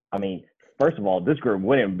 I mean, first of all, this group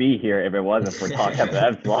wouldn't be here if it wasn't for Tau Kappa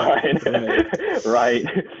Epsilon, right?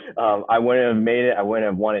 I wouldn't have made it. I wouldn't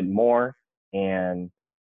have wanted more. And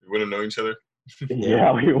we wouldn't have known each other.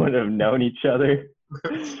 Yeah, we wouldn't have known each other.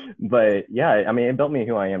 But yeah, I mean, it built me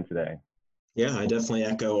who I am today. Yeah, I definitely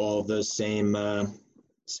echo all of those same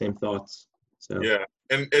thoughts. So yeah,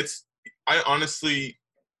 and I honestly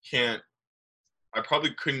can't. I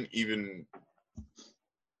probably couldn't even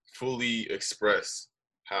fully express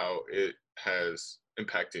how it has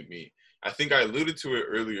impacted me. I think I alluded to it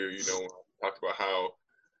earlier. You know, when I talked about how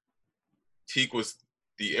Teak was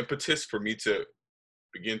the impetus for me to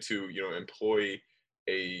begin to, you know, employ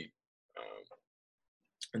a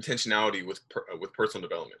intentionality with personal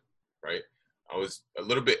development, right? I was a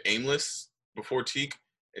little bit aimless before Teak,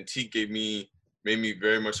 and Teak made me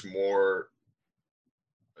very much more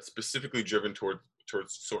specifically driven towards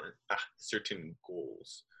certain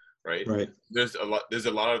goals, right? Right. There's a lot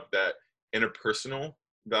of that intrapersonal,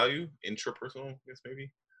 I guess maybe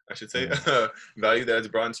I should say, value that is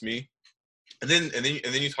brought into me, and then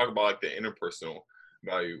you talk about like the interpersonal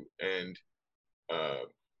value and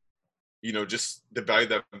you know, just the value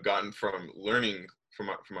that I've gotten from learning from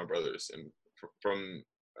my brothers and from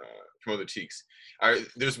other Teaks.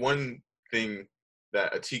 There's one thing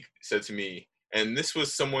that a Teak said to me, and this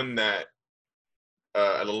was someone that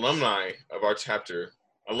an alumni of our chapter,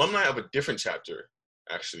 alumni of a different chapter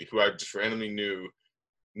actually, who I just randomly knew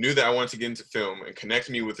that I wanted to get into film, and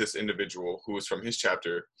connect me with this individual who was from his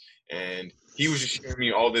chapter, and he was just sharing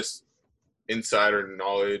me all this insider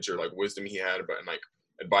knowledge or like wisdom he had about, and like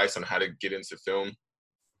advice on how to get into film.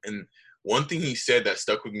 And one thing he said that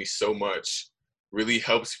stuck with me so much, really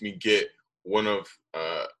helps me get one of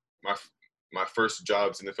my first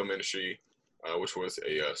jobs in the film industry, which was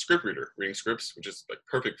a script reader, reading scripts, which is like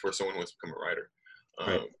perfect for someone who wants to become a writer.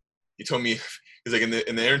 Right. He told me, he's like, in the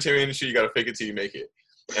entertainment industry, you got to fake it till you make it.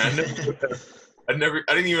 And I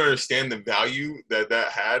didn't even understand the value that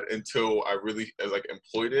had until I really like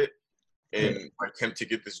employed it in my attempt to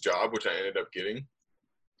get this job, which I ended up getting.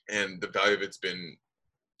 And the value of it's been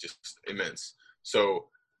just immense. So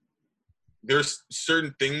there's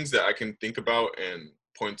certain things that I can think about and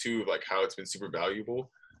point to, like how it's been super valuable.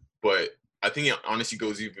 But I think it honestly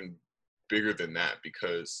goes even bigger than that,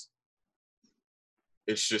 because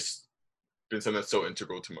it's just been something that's so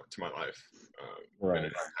integral to my life. Right. And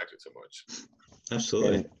it impacted so much.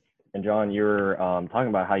 Absolutely. And John, you were talking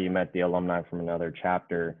about how you met the alumni from another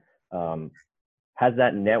chapter. Has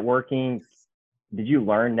that networking, did you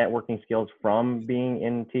learn networking skills from being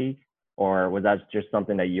in Teak, or was that just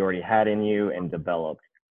something that you already had in you and developed?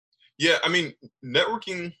 Yeah, I mean,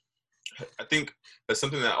 networking, I think that's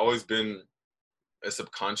something that always been a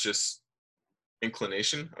subconscious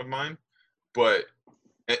inclination of mine, but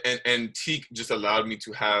and Teak just allowed me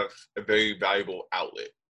to have a very valuable outlet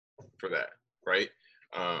for that, right?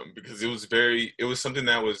 Because it was something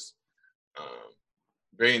that was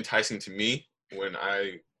very enticing to me when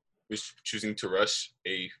I was choosing to rush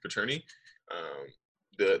a fraternity,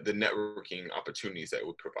 the networking opportunities that it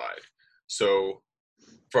would provide. So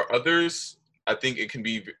for others, I think it can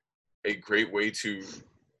be a great way to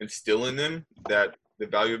instill in them that the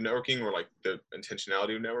value of networking, or like the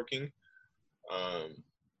intentionality of networking.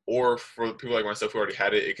 Or for people like myself who already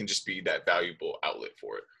had it, it can just be that valuable outlet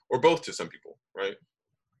for it, or both to some people, right?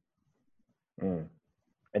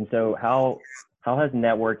 And so how has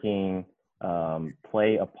networking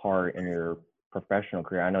play a part in your professional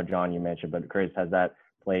career? I know, John, you mentioned, but Chris, has that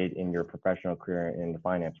played in your professional career in the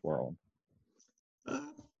finance world?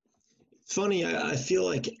 Funny, I feel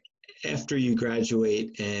like after you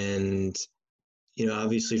graduate, and you know,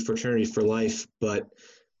 obviously fraternity for life, but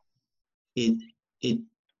it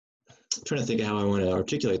I'm trying to think of how I want to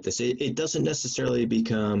articulate this. It doesn't necessarily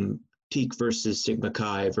become Teak versus Sigma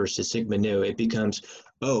Chi versus Sigma Nu. It becomes,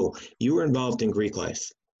 oh, you were involved in Greek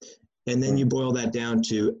life. And then you boil that down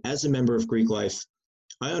to, as a member of Greek life,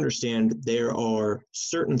 I understand there are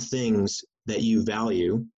certain things that you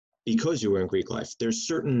value because you were in Greek life. There's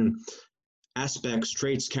certain aspects,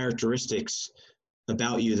 traits, characteristics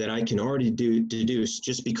about you that I can already deduce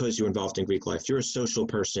just because you're involved in Greek life. You're a social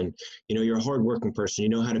person, you're a hardworking person, you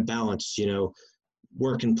know how to balance,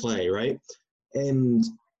 work and play, right? And,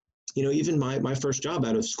 even my first job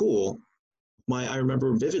out of school, I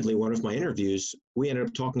remember vividly one of my interviews, we ended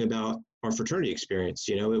up talking about our fraternity experience.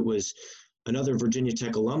 It was another Virginia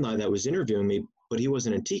Tech alumni that was interviewing me, but he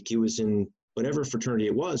wasn't in TEAC, he was in whatever fraternity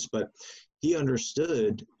it was, but he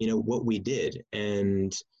understood, what we did.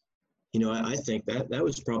 And, I think that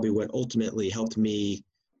was probably what ultimately helped me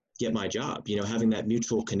get my job, having that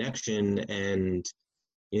mutual connection and,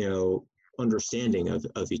 understanding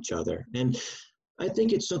of each other. And I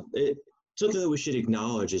think it's something that we should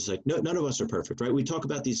acknowledge is like, none of us are perfect, right? We talk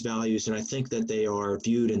about these values, and I think that they are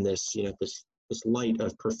viewed in this, this light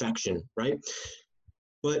of perfection, right?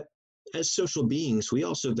 But as social beings, we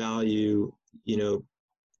also value,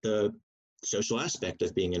 the social aspect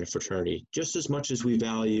of being in a fraternity just as much as we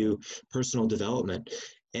value personal development.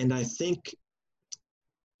 And I think,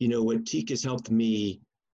 what TEAC has helped me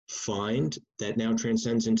find that now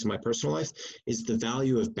transcends into my personal life is the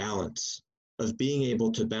value of balance, of being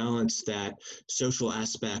able to balance that social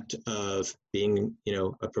aspect of being,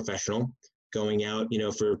 a professional, going out,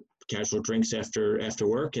 for casual drinks after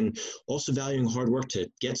work, and also valuing hard work to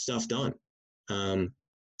get stuff done. And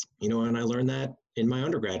I learned that in my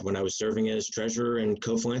undergrad when I was serving as treasurer and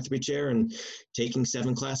co-philanthropy chair and taking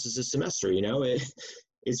 7 classes a semester.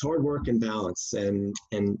 It's hard work and balance. And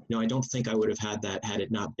I don't think I would have had that had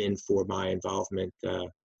it not been for my involvement,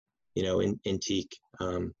 in TEAC.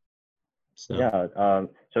 So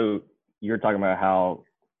you're talking about how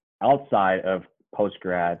outside of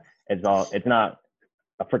postgrad, it's not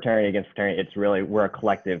a fraternity against fraternity. It's really, we're a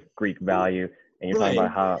collective Greek value. And you're talking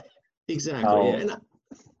about how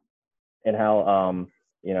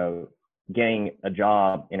getting a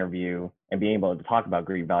job interview and being able to talk about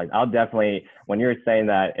Greek values. I'll definitely, when you're saying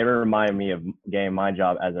that, it reminded me of getting my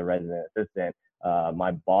job as a resident assistant.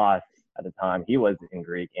 My boss at the time, he was in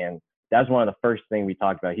Greek, and that's one of the first things we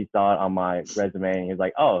talked about. He saw it on my resume, and he was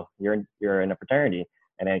like, "Oh, you're in a fraternity."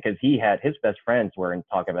 And then because he had his best friends were in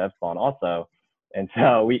Tau Kappa Epsilon also, and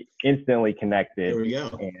so we instantly connected. There we go.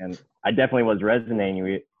 And I definitely was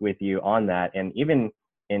resonating with you on that. And even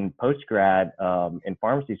in postgrad, in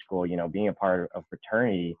pharmacy school, being a part of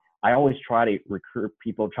fraternity, I always try to recruit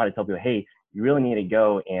people, try to tell people, hey, you really need to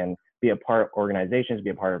go and be a part of organizations,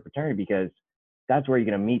 be a part of a fraternity, because that's where you're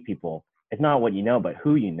going to meet people. It's not what you know, but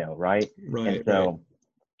who you know, right? Right. And so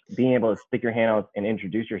being able to stick your hand out and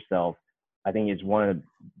introduce yourself, I think is one of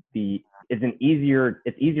it's easier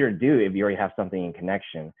to do if you already have something in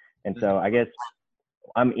connection. And so I guess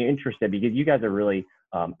I'm interested, because you guys are really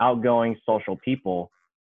outgoing social people.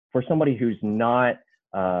 For somebody who's not,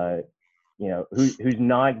 who's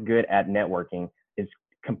not good at networking, is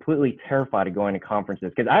completely terrified of going to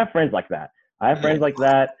conferences. Because I have friends like that.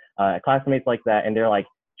 Classmates like that, and they're like,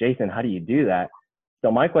 Jason, how do you do that?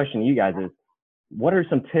 So my question to you guys is, what are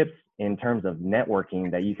some tips in terms of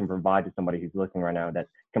networking that you can provide to somebody who's listening right now that's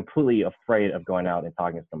completely afraid of going out and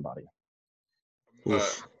talking to somebody?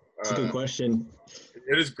 That's a good question.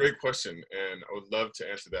 It is a great question, and I would love to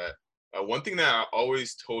answer that. One thing that I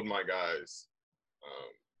always told my guys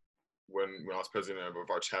when I was president of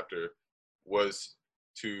our chapter was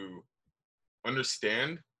to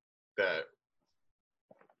understand that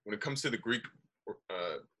when it comes to the Greek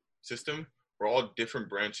system, we're all different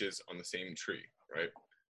branches on the same tree, right?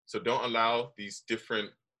 So don't allow these different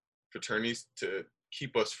fraternities to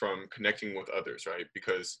keep us from connecting with others, right?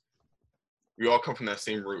 Because we all come from that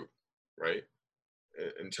same root, right?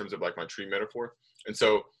 In terms of like my tree metaphor. And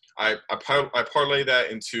so I parlay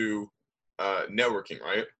that into networking,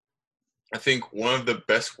 right? I think one of the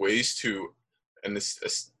best ways to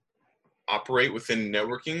operate within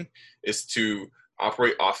networking is to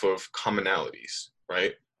operate off of commonalities,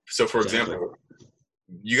 right? So for example,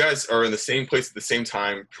 you guys are in the same place at the same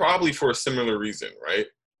time, probably for a similar reason, right?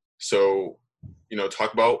 So,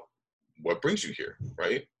 talk about what brings you here,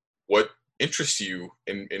 right? What interests you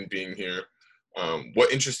in being here?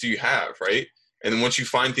 What interests do you have, right? And then once you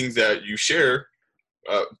find things that you share,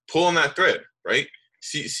 pull on that thread, right?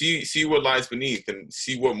 See what lies beneath, and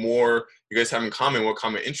see what more you guys have in common, what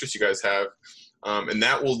common interests you guys have. And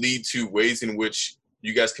that will lead to ways in which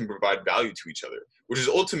you guys can provide value to each other, which is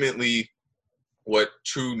ultimately what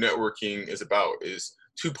true networking is about, is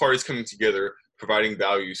two parties coming together, providing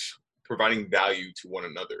value to one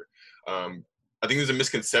another. I think there's a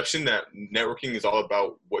misconception that networking is all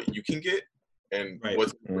about what you can get and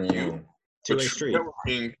what's for you. But Two-way true street.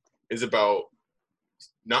 networking is about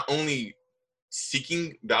not only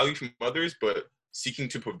seeking value from others, but seeking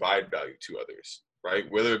to provide value to others, right?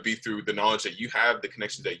 Whether it be through the knowledge that you have, the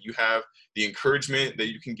connections that you have, the encouragement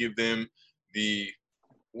that you can give them, the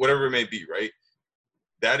whatever it may be, right?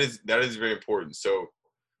 That is very important. So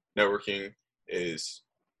networking is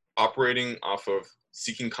operating off of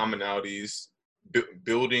seeking commonalities,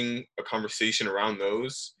 building a conversation around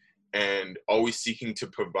those, and always seeking to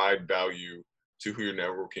provide value to who you're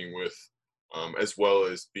networking with, as well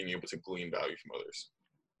as being able to glean value from others.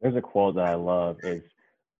 There's a quote that I love is,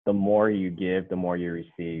 the more you give, the more you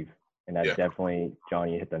receive. And that definitely,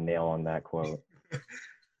 Johnny, hit the nail on that quote.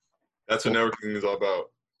 That's what networking is all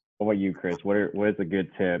about. What about you, Chris? What is a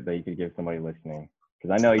good tip that you could give somebody listening?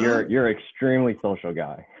 Because I know you're an extremely social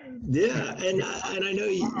guy. Yeah, and I know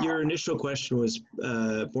your initial question was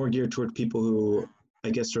more geared toward people who I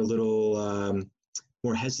guess are a little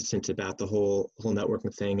more hesitant about the whole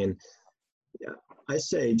networking thing. And yeah, I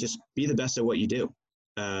say just be the best at what you do.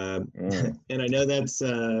 And I know that's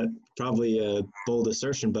probably a bold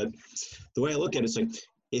assertion, but the way I look at it is like,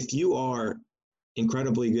 if you are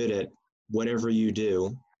incredibly good at whatever you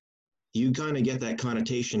do, you kind of get that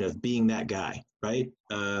connotation of being that guy, right?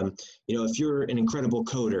 If you're an incredible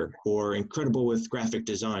coder or incredible with graphic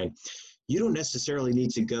design, you don't necessarily need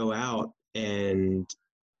to go out and,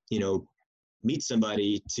 meet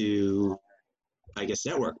somebody to, I guess,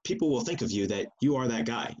 network. People will think of you that you are that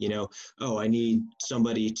guy, oh, I need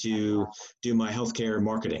somebody to do my healthcare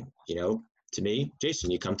marketing, to me,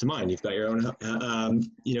 Jason, you come to mind. You've got your own,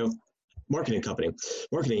 marketing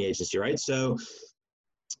agency, right? So,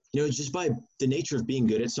 just by the nature of being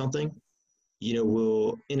good at something,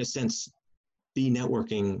 will, in a sense, be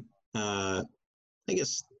networking, I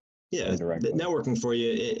guess, networking for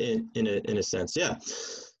you in a sense. Yeah.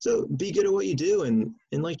 So be good at what you do. And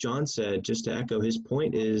like John said, just to echo his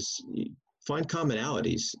point, is find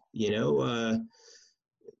commonalities.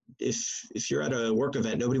 If you're at a work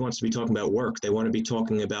event, nobody wants to be talking about work. They want to be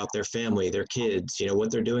talking about their family, their kids, what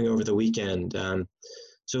they're doing over the weekend.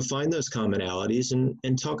 So find those commonalities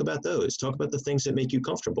and talk about those. Talk about the things that make you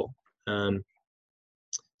comfortable.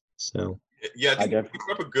 Yeah, I think you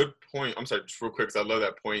brought up a good point. I'm sorry, just real quick, because I love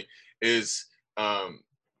that point. Is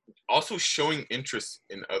also showing interest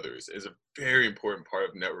in others is a very important part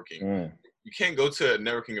of networking. You can't go to a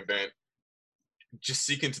networking event just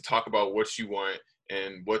seeking to talk about what you want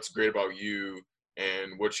and what's great about you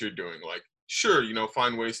and what you're doing. Like, sure,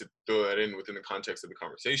 find ways to throw that in within the context of the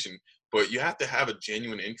conversation, but you have to have a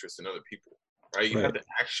genuine interest in other people, right? You have to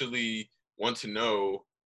actually want to know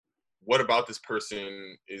what about this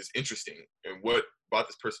person is interesting, and what about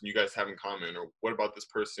this person you guys have in common, or what about this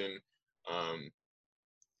person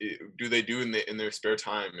do they do in their spare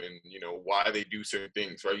time, and why they do certain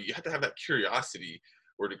things, right? You have to have that curiosity,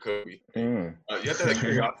 or to Kobe. You have to have that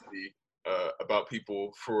curiosity about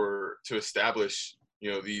people to establish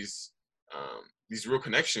these real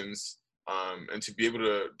connections, and to be able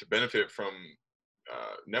to benefit from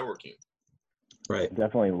networking. Right.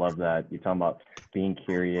 Definitely love that. You're talking about being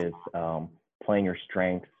curious, playing your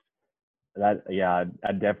strengths. I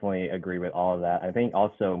definitely agree with all of that. I think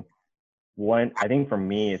also I think for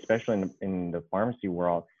me, especially in the pharmacy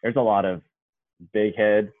world, there's a lot of big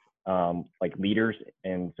heads, like leaders.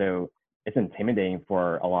 And so it's intimidating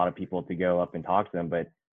for a lot of people to go up and talk to them. But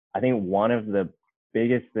I think one of the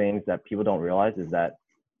biggest things that people don't realize is that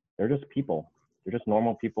they're just people. They're just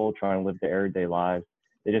normal people trying to live their everyday lives.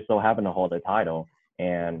 They just so happen to hold a title,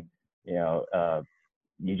 and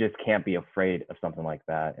you just can't be afraid of something like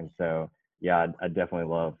that. And so, yeah, I definitely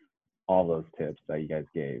love all those tips that you guys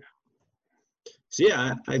gave. So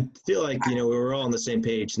yeah, I feel like we're all on the same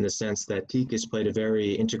page in the sense that TEAC has played a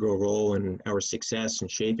very integral role in our success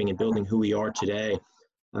and shaping and building who we are today.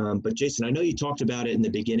 But Jason, I know you talked about it in the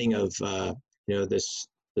beginning of this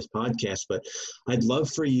podcast, but I'd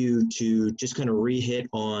love for you to just kind of re-hit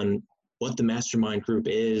on what the Mastermind Group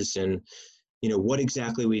is, and what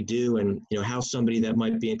exactly we do, and how somebody that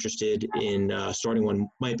might be interested in starting one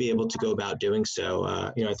might be able to go about doing so.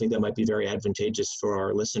 I think that might be very advantageous for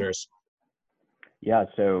our listeners. Yeah,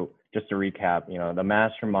 so just to recap, the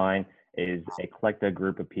Mastermind is a collective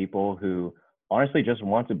group of people who honestly just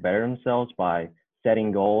want to better themselves by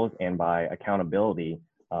setting goals and by accountability.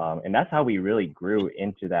 And that's how we really grew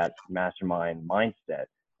into that mastermind mindset.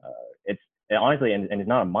 Honestly, and it's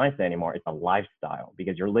not a mindset anymore, it's a lifestyle,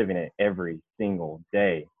 because you're living it every single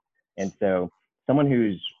day. And so someone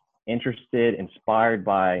who's interested, inspired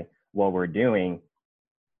by what we're doing,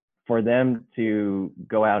 for them to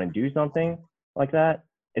go out and do something like that,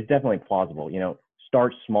 it's definitely plausible.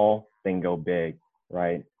 Start small, then go big,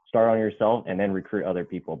 right? start on yourself and then recruit other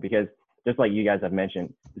people, because just like you guys have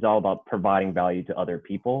mentioned, it's all about providing value to other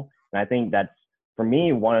people. And I think that's, for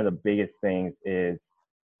me, one of the biggest things is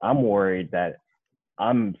I'm worried that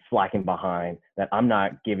I'm slacking behind, that I'm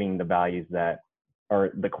not giving the values that,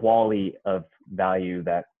 or the quality of value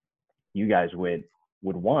that you guys would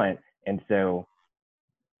want. And so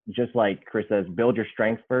just like Chris says, build your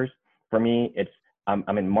strengths first. For me, it's,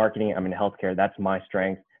 I'm in marketing, I'm in healthcare. That's my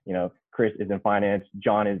strength. You know, Chris is in finance,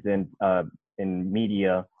 John is in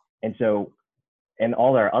media. And so, and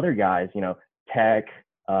all our other guys, you know, tech,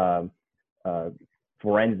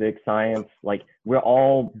 forensic science, like we're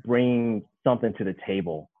all bringing something to the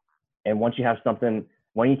table. And once you have something,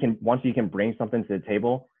 once you can bring something to the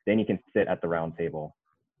table, then you can sit at the round table.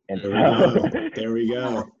 And there we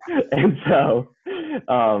go. And so,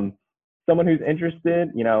 someone who's interested,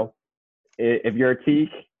 you know, if you're a TEAC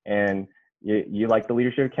and you like the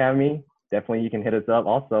Leadership Academy, definitely you can hit us up.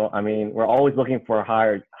 Also, I mean, we're always looking for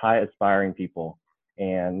high aspiring people.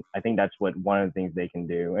 And I think that's one of the things they can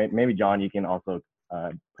do. And maybe John, you can also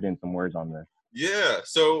put in some words on this. Yeah.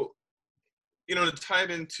 So, you know, to tie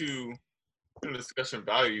it into the discussion of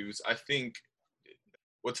values, I think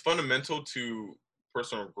what's fundamental to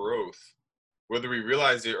personal growth, whether we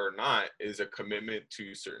realize it or not, is a commitment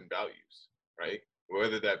to certain values, right?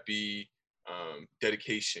 Whether that be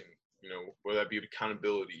dedication, you know, whether that be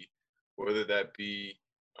accountability, whether that be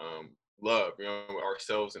love, you know,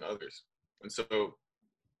 ourselves and others. And so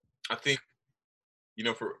I think, you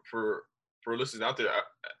know, for listeners out there,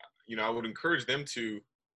 I would encourage them to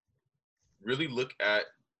really look at,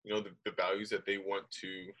 you know, the values that they want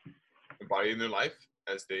to embody in their life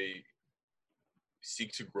as they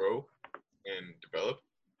seek to grow and develop,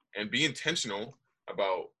 and be intentional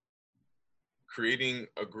about creating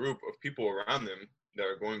a group of people around them that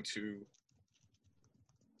are going to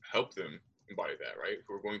help them embody that, right?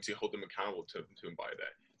 Who are going to hold them accountable to embody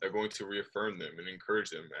that. They're going to reaffirm them and encourage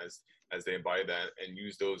them as they embody that and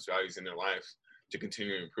use those values in their lives to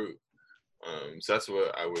continue to improve. So that's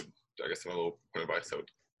what I guess my little point of advice I would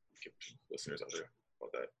give listeners out there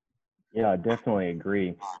about that. Yeah, I definitely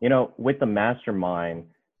agree. You know, with the mastermind,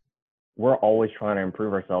 we're always trying to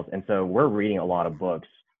improve ourselves. And so we're reading a lot of books.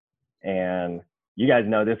 And you guys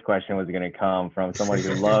know this question was going to come from somebody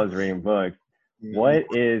who loves reading books. What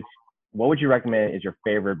would you recommend is your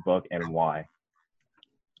favorite book and why?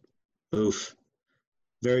 Oof.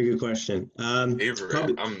 Very good question.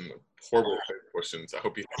 Favorite? I'm horrible at favorite questions. I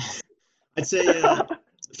hope you. I'd say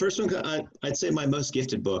first one. I'd say my most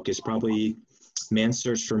gifted book is probably Man's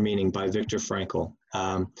Search for Meaning by Viktor Frankl.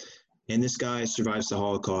 And this guy survives the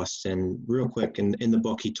Holocaust. And real quick, in the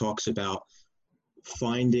book, he talks about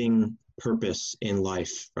finding purpose in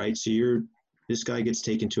life, right? So this guy gets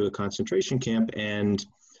taken to a concentration camp, and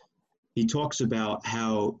he talks about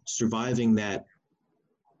how surviving that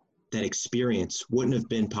experience wouldn't have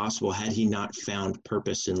been possible had he not found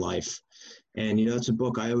purpose in life. And, you know, it's a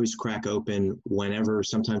book I always crack open whenever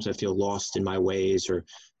sometimes I feel lost in my ways or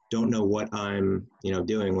don't know what I'm, you know,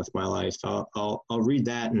 doing with my life. I'll read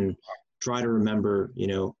that and try to remember, you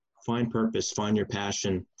know, find purpose, find your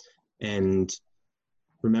passion, and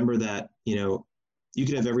remember that, you know, you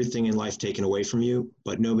could have everything in life taken away from you,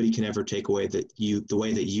 but nobody can ever take away the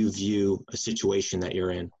way that you view a situation that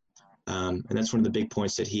you're in. And that's one of the big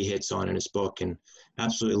points that he hits on in his book, and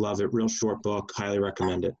absolutely love it. Real short book, highly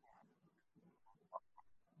recommend it.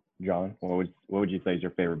 John, what would you say is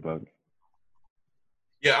your favorite book?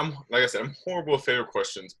 Yeah, like I said, I'm horrible at favorite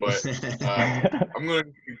questions, but I'm going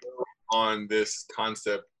to go on this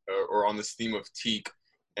concept or on this theme of TEAC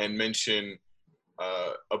and mention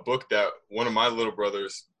a book that one of my little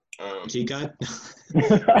brothers, TEAC guy? One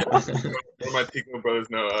of my TEAC little brothers,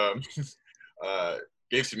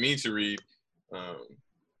 gave to me to read,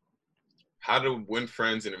 How to Win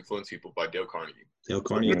Friends and Influence People by Dale Carnegie. Dale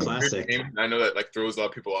Carnegie, classic. I know that like throws a lot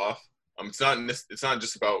of people off. It's not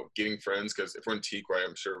just about getting friends, because if we're in TEAC, right,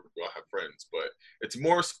 I'm sure we'll have friends, but it's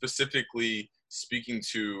more specifically speaking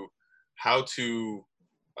to how to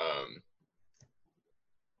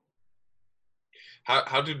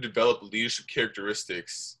how to develop leadership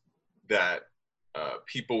characteristics that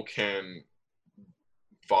people can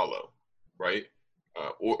follow, right?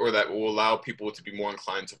 Or that will allow people to be more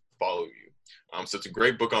inclined to follow you. So it's a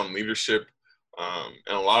great book on leadership,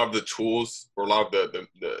 and a lot of the tools or a lot of the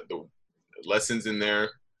lessons in there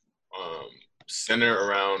center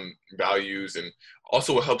around values, and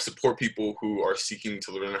also will help support people who are seeking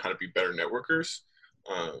to learn how to be better networkers.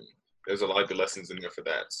 There's a lot of good lessons in there for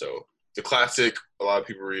that. So it's a classic. A lot of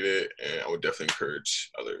people read it, and I would definitely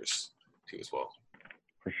encourage others to as well.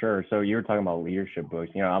 For sure. So you were talking about leadership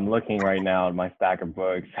books. I'm looking right now at my stack of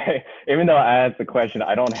books. Even though I asked the question,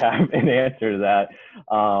 I don't have an answer to that.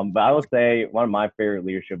 But I will say one of my favorite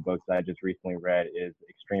leadership books that I just recently read is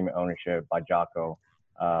Extreme Ownership by Jocko.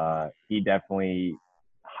 He definitely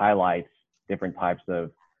highlights different types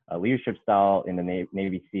of leadership style in the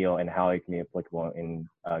Navy SEAL and how it can be applicable in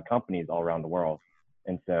companies all around the world.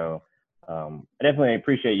 And so I definitely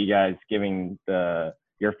appreciate you guys giving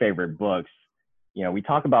your favorite books. We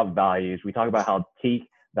talk about values. We talk about how Teak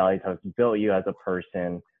Values has built you as a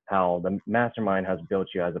person, how the mastermind has built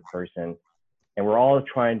you as a person. And we're all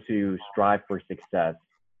trying to strive for success.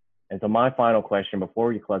 And so my final question before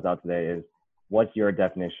we close out today is, what's your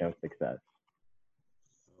definition of success?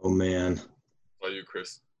 Oh, man. How about you,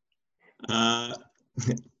 Chris?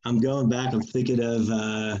 I'm going back. I'm thinking of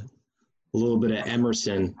a little bit of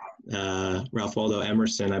Emerson. Ralph Waldo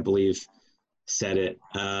Emerson, I believe, said it.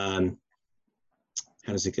 How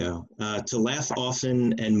does it go? To laugh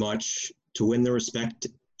often and much, to win the respect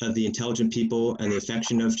of the intelligent people and the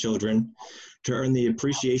affection of children, to earn the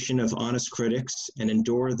appreciation of honest critics and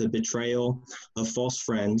endure the betrayal of false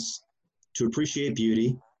friends, to appreciate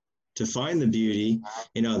beauty, to find the beauty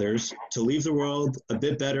in others, to leave the world a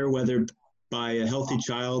bit better, whether by a healthy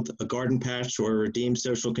child, a garden patch, or a redeemed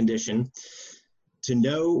social condition, to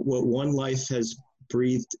know what one life has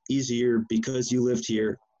breathed easier because you lived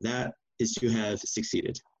here, that is to have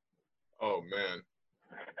succeeded. Oh man,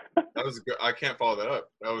 that was good. I can't follow that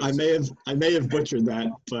up. I may have butchered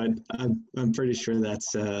that, but I'm pretty sure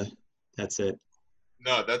that's it.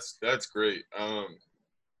 No, that's great.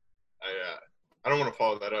 I don't want to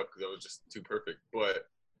follow that up because that was just too perfect. But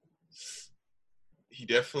he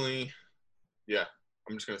definitely, yeah.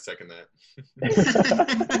 I'm just gonna second that.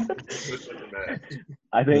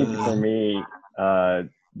 I think for me,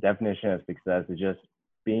 definition of success is just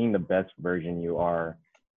being the best version you are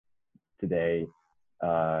today.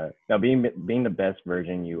 Being the best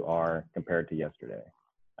version you are compared to yesterday.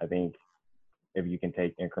 I think if you can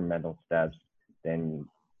take incremental steps, then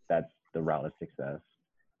that's the route of success.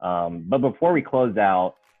 But before we close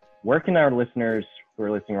out, where can our listeners who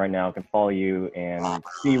are listening right now can follow you and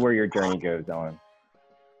see where your journey goes on?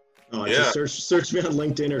 Oh, yeah. Just search me on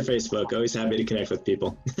LinkedIn or Facebook. Always happy to connect with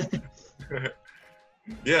people.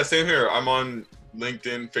 Yeah, same here. I'm on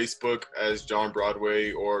LinkedIn, Facebook as John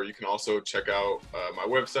Broadway, or you can also check out my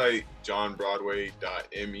website,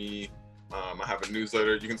 johnbroadway.me. I have a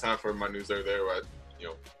newsletter. You can sign up for my newsletter there where I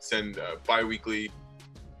send bi-weekly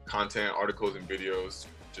content, articles, and videos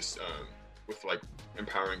just with like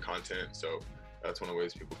empowering content. So that's one of the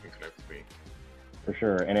ways people can connect with me. For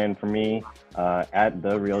sure. And then for me, at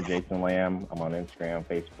The Real Jason Lamb, I'm on Instagram,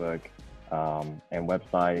 Facebook, and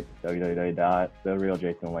website,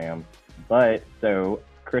 www.TheRealJasonLamb. But so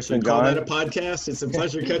Chris and John. Call that a podcast. It's a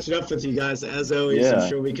pleasure catching up with you guys. As always, yeah. I'm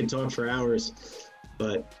sure we can talk for hours,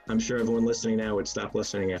 but I'm sure everyone listening now would stop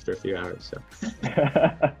listening after a few hours. So.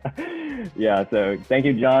 Yeah. So thank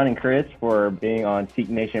you, John and Chris, for being on Teak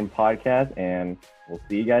Nation podcast, and we'll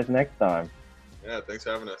see you guys next time. Yeah. Thanks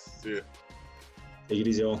for having us. See you. Take it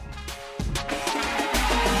easy, all.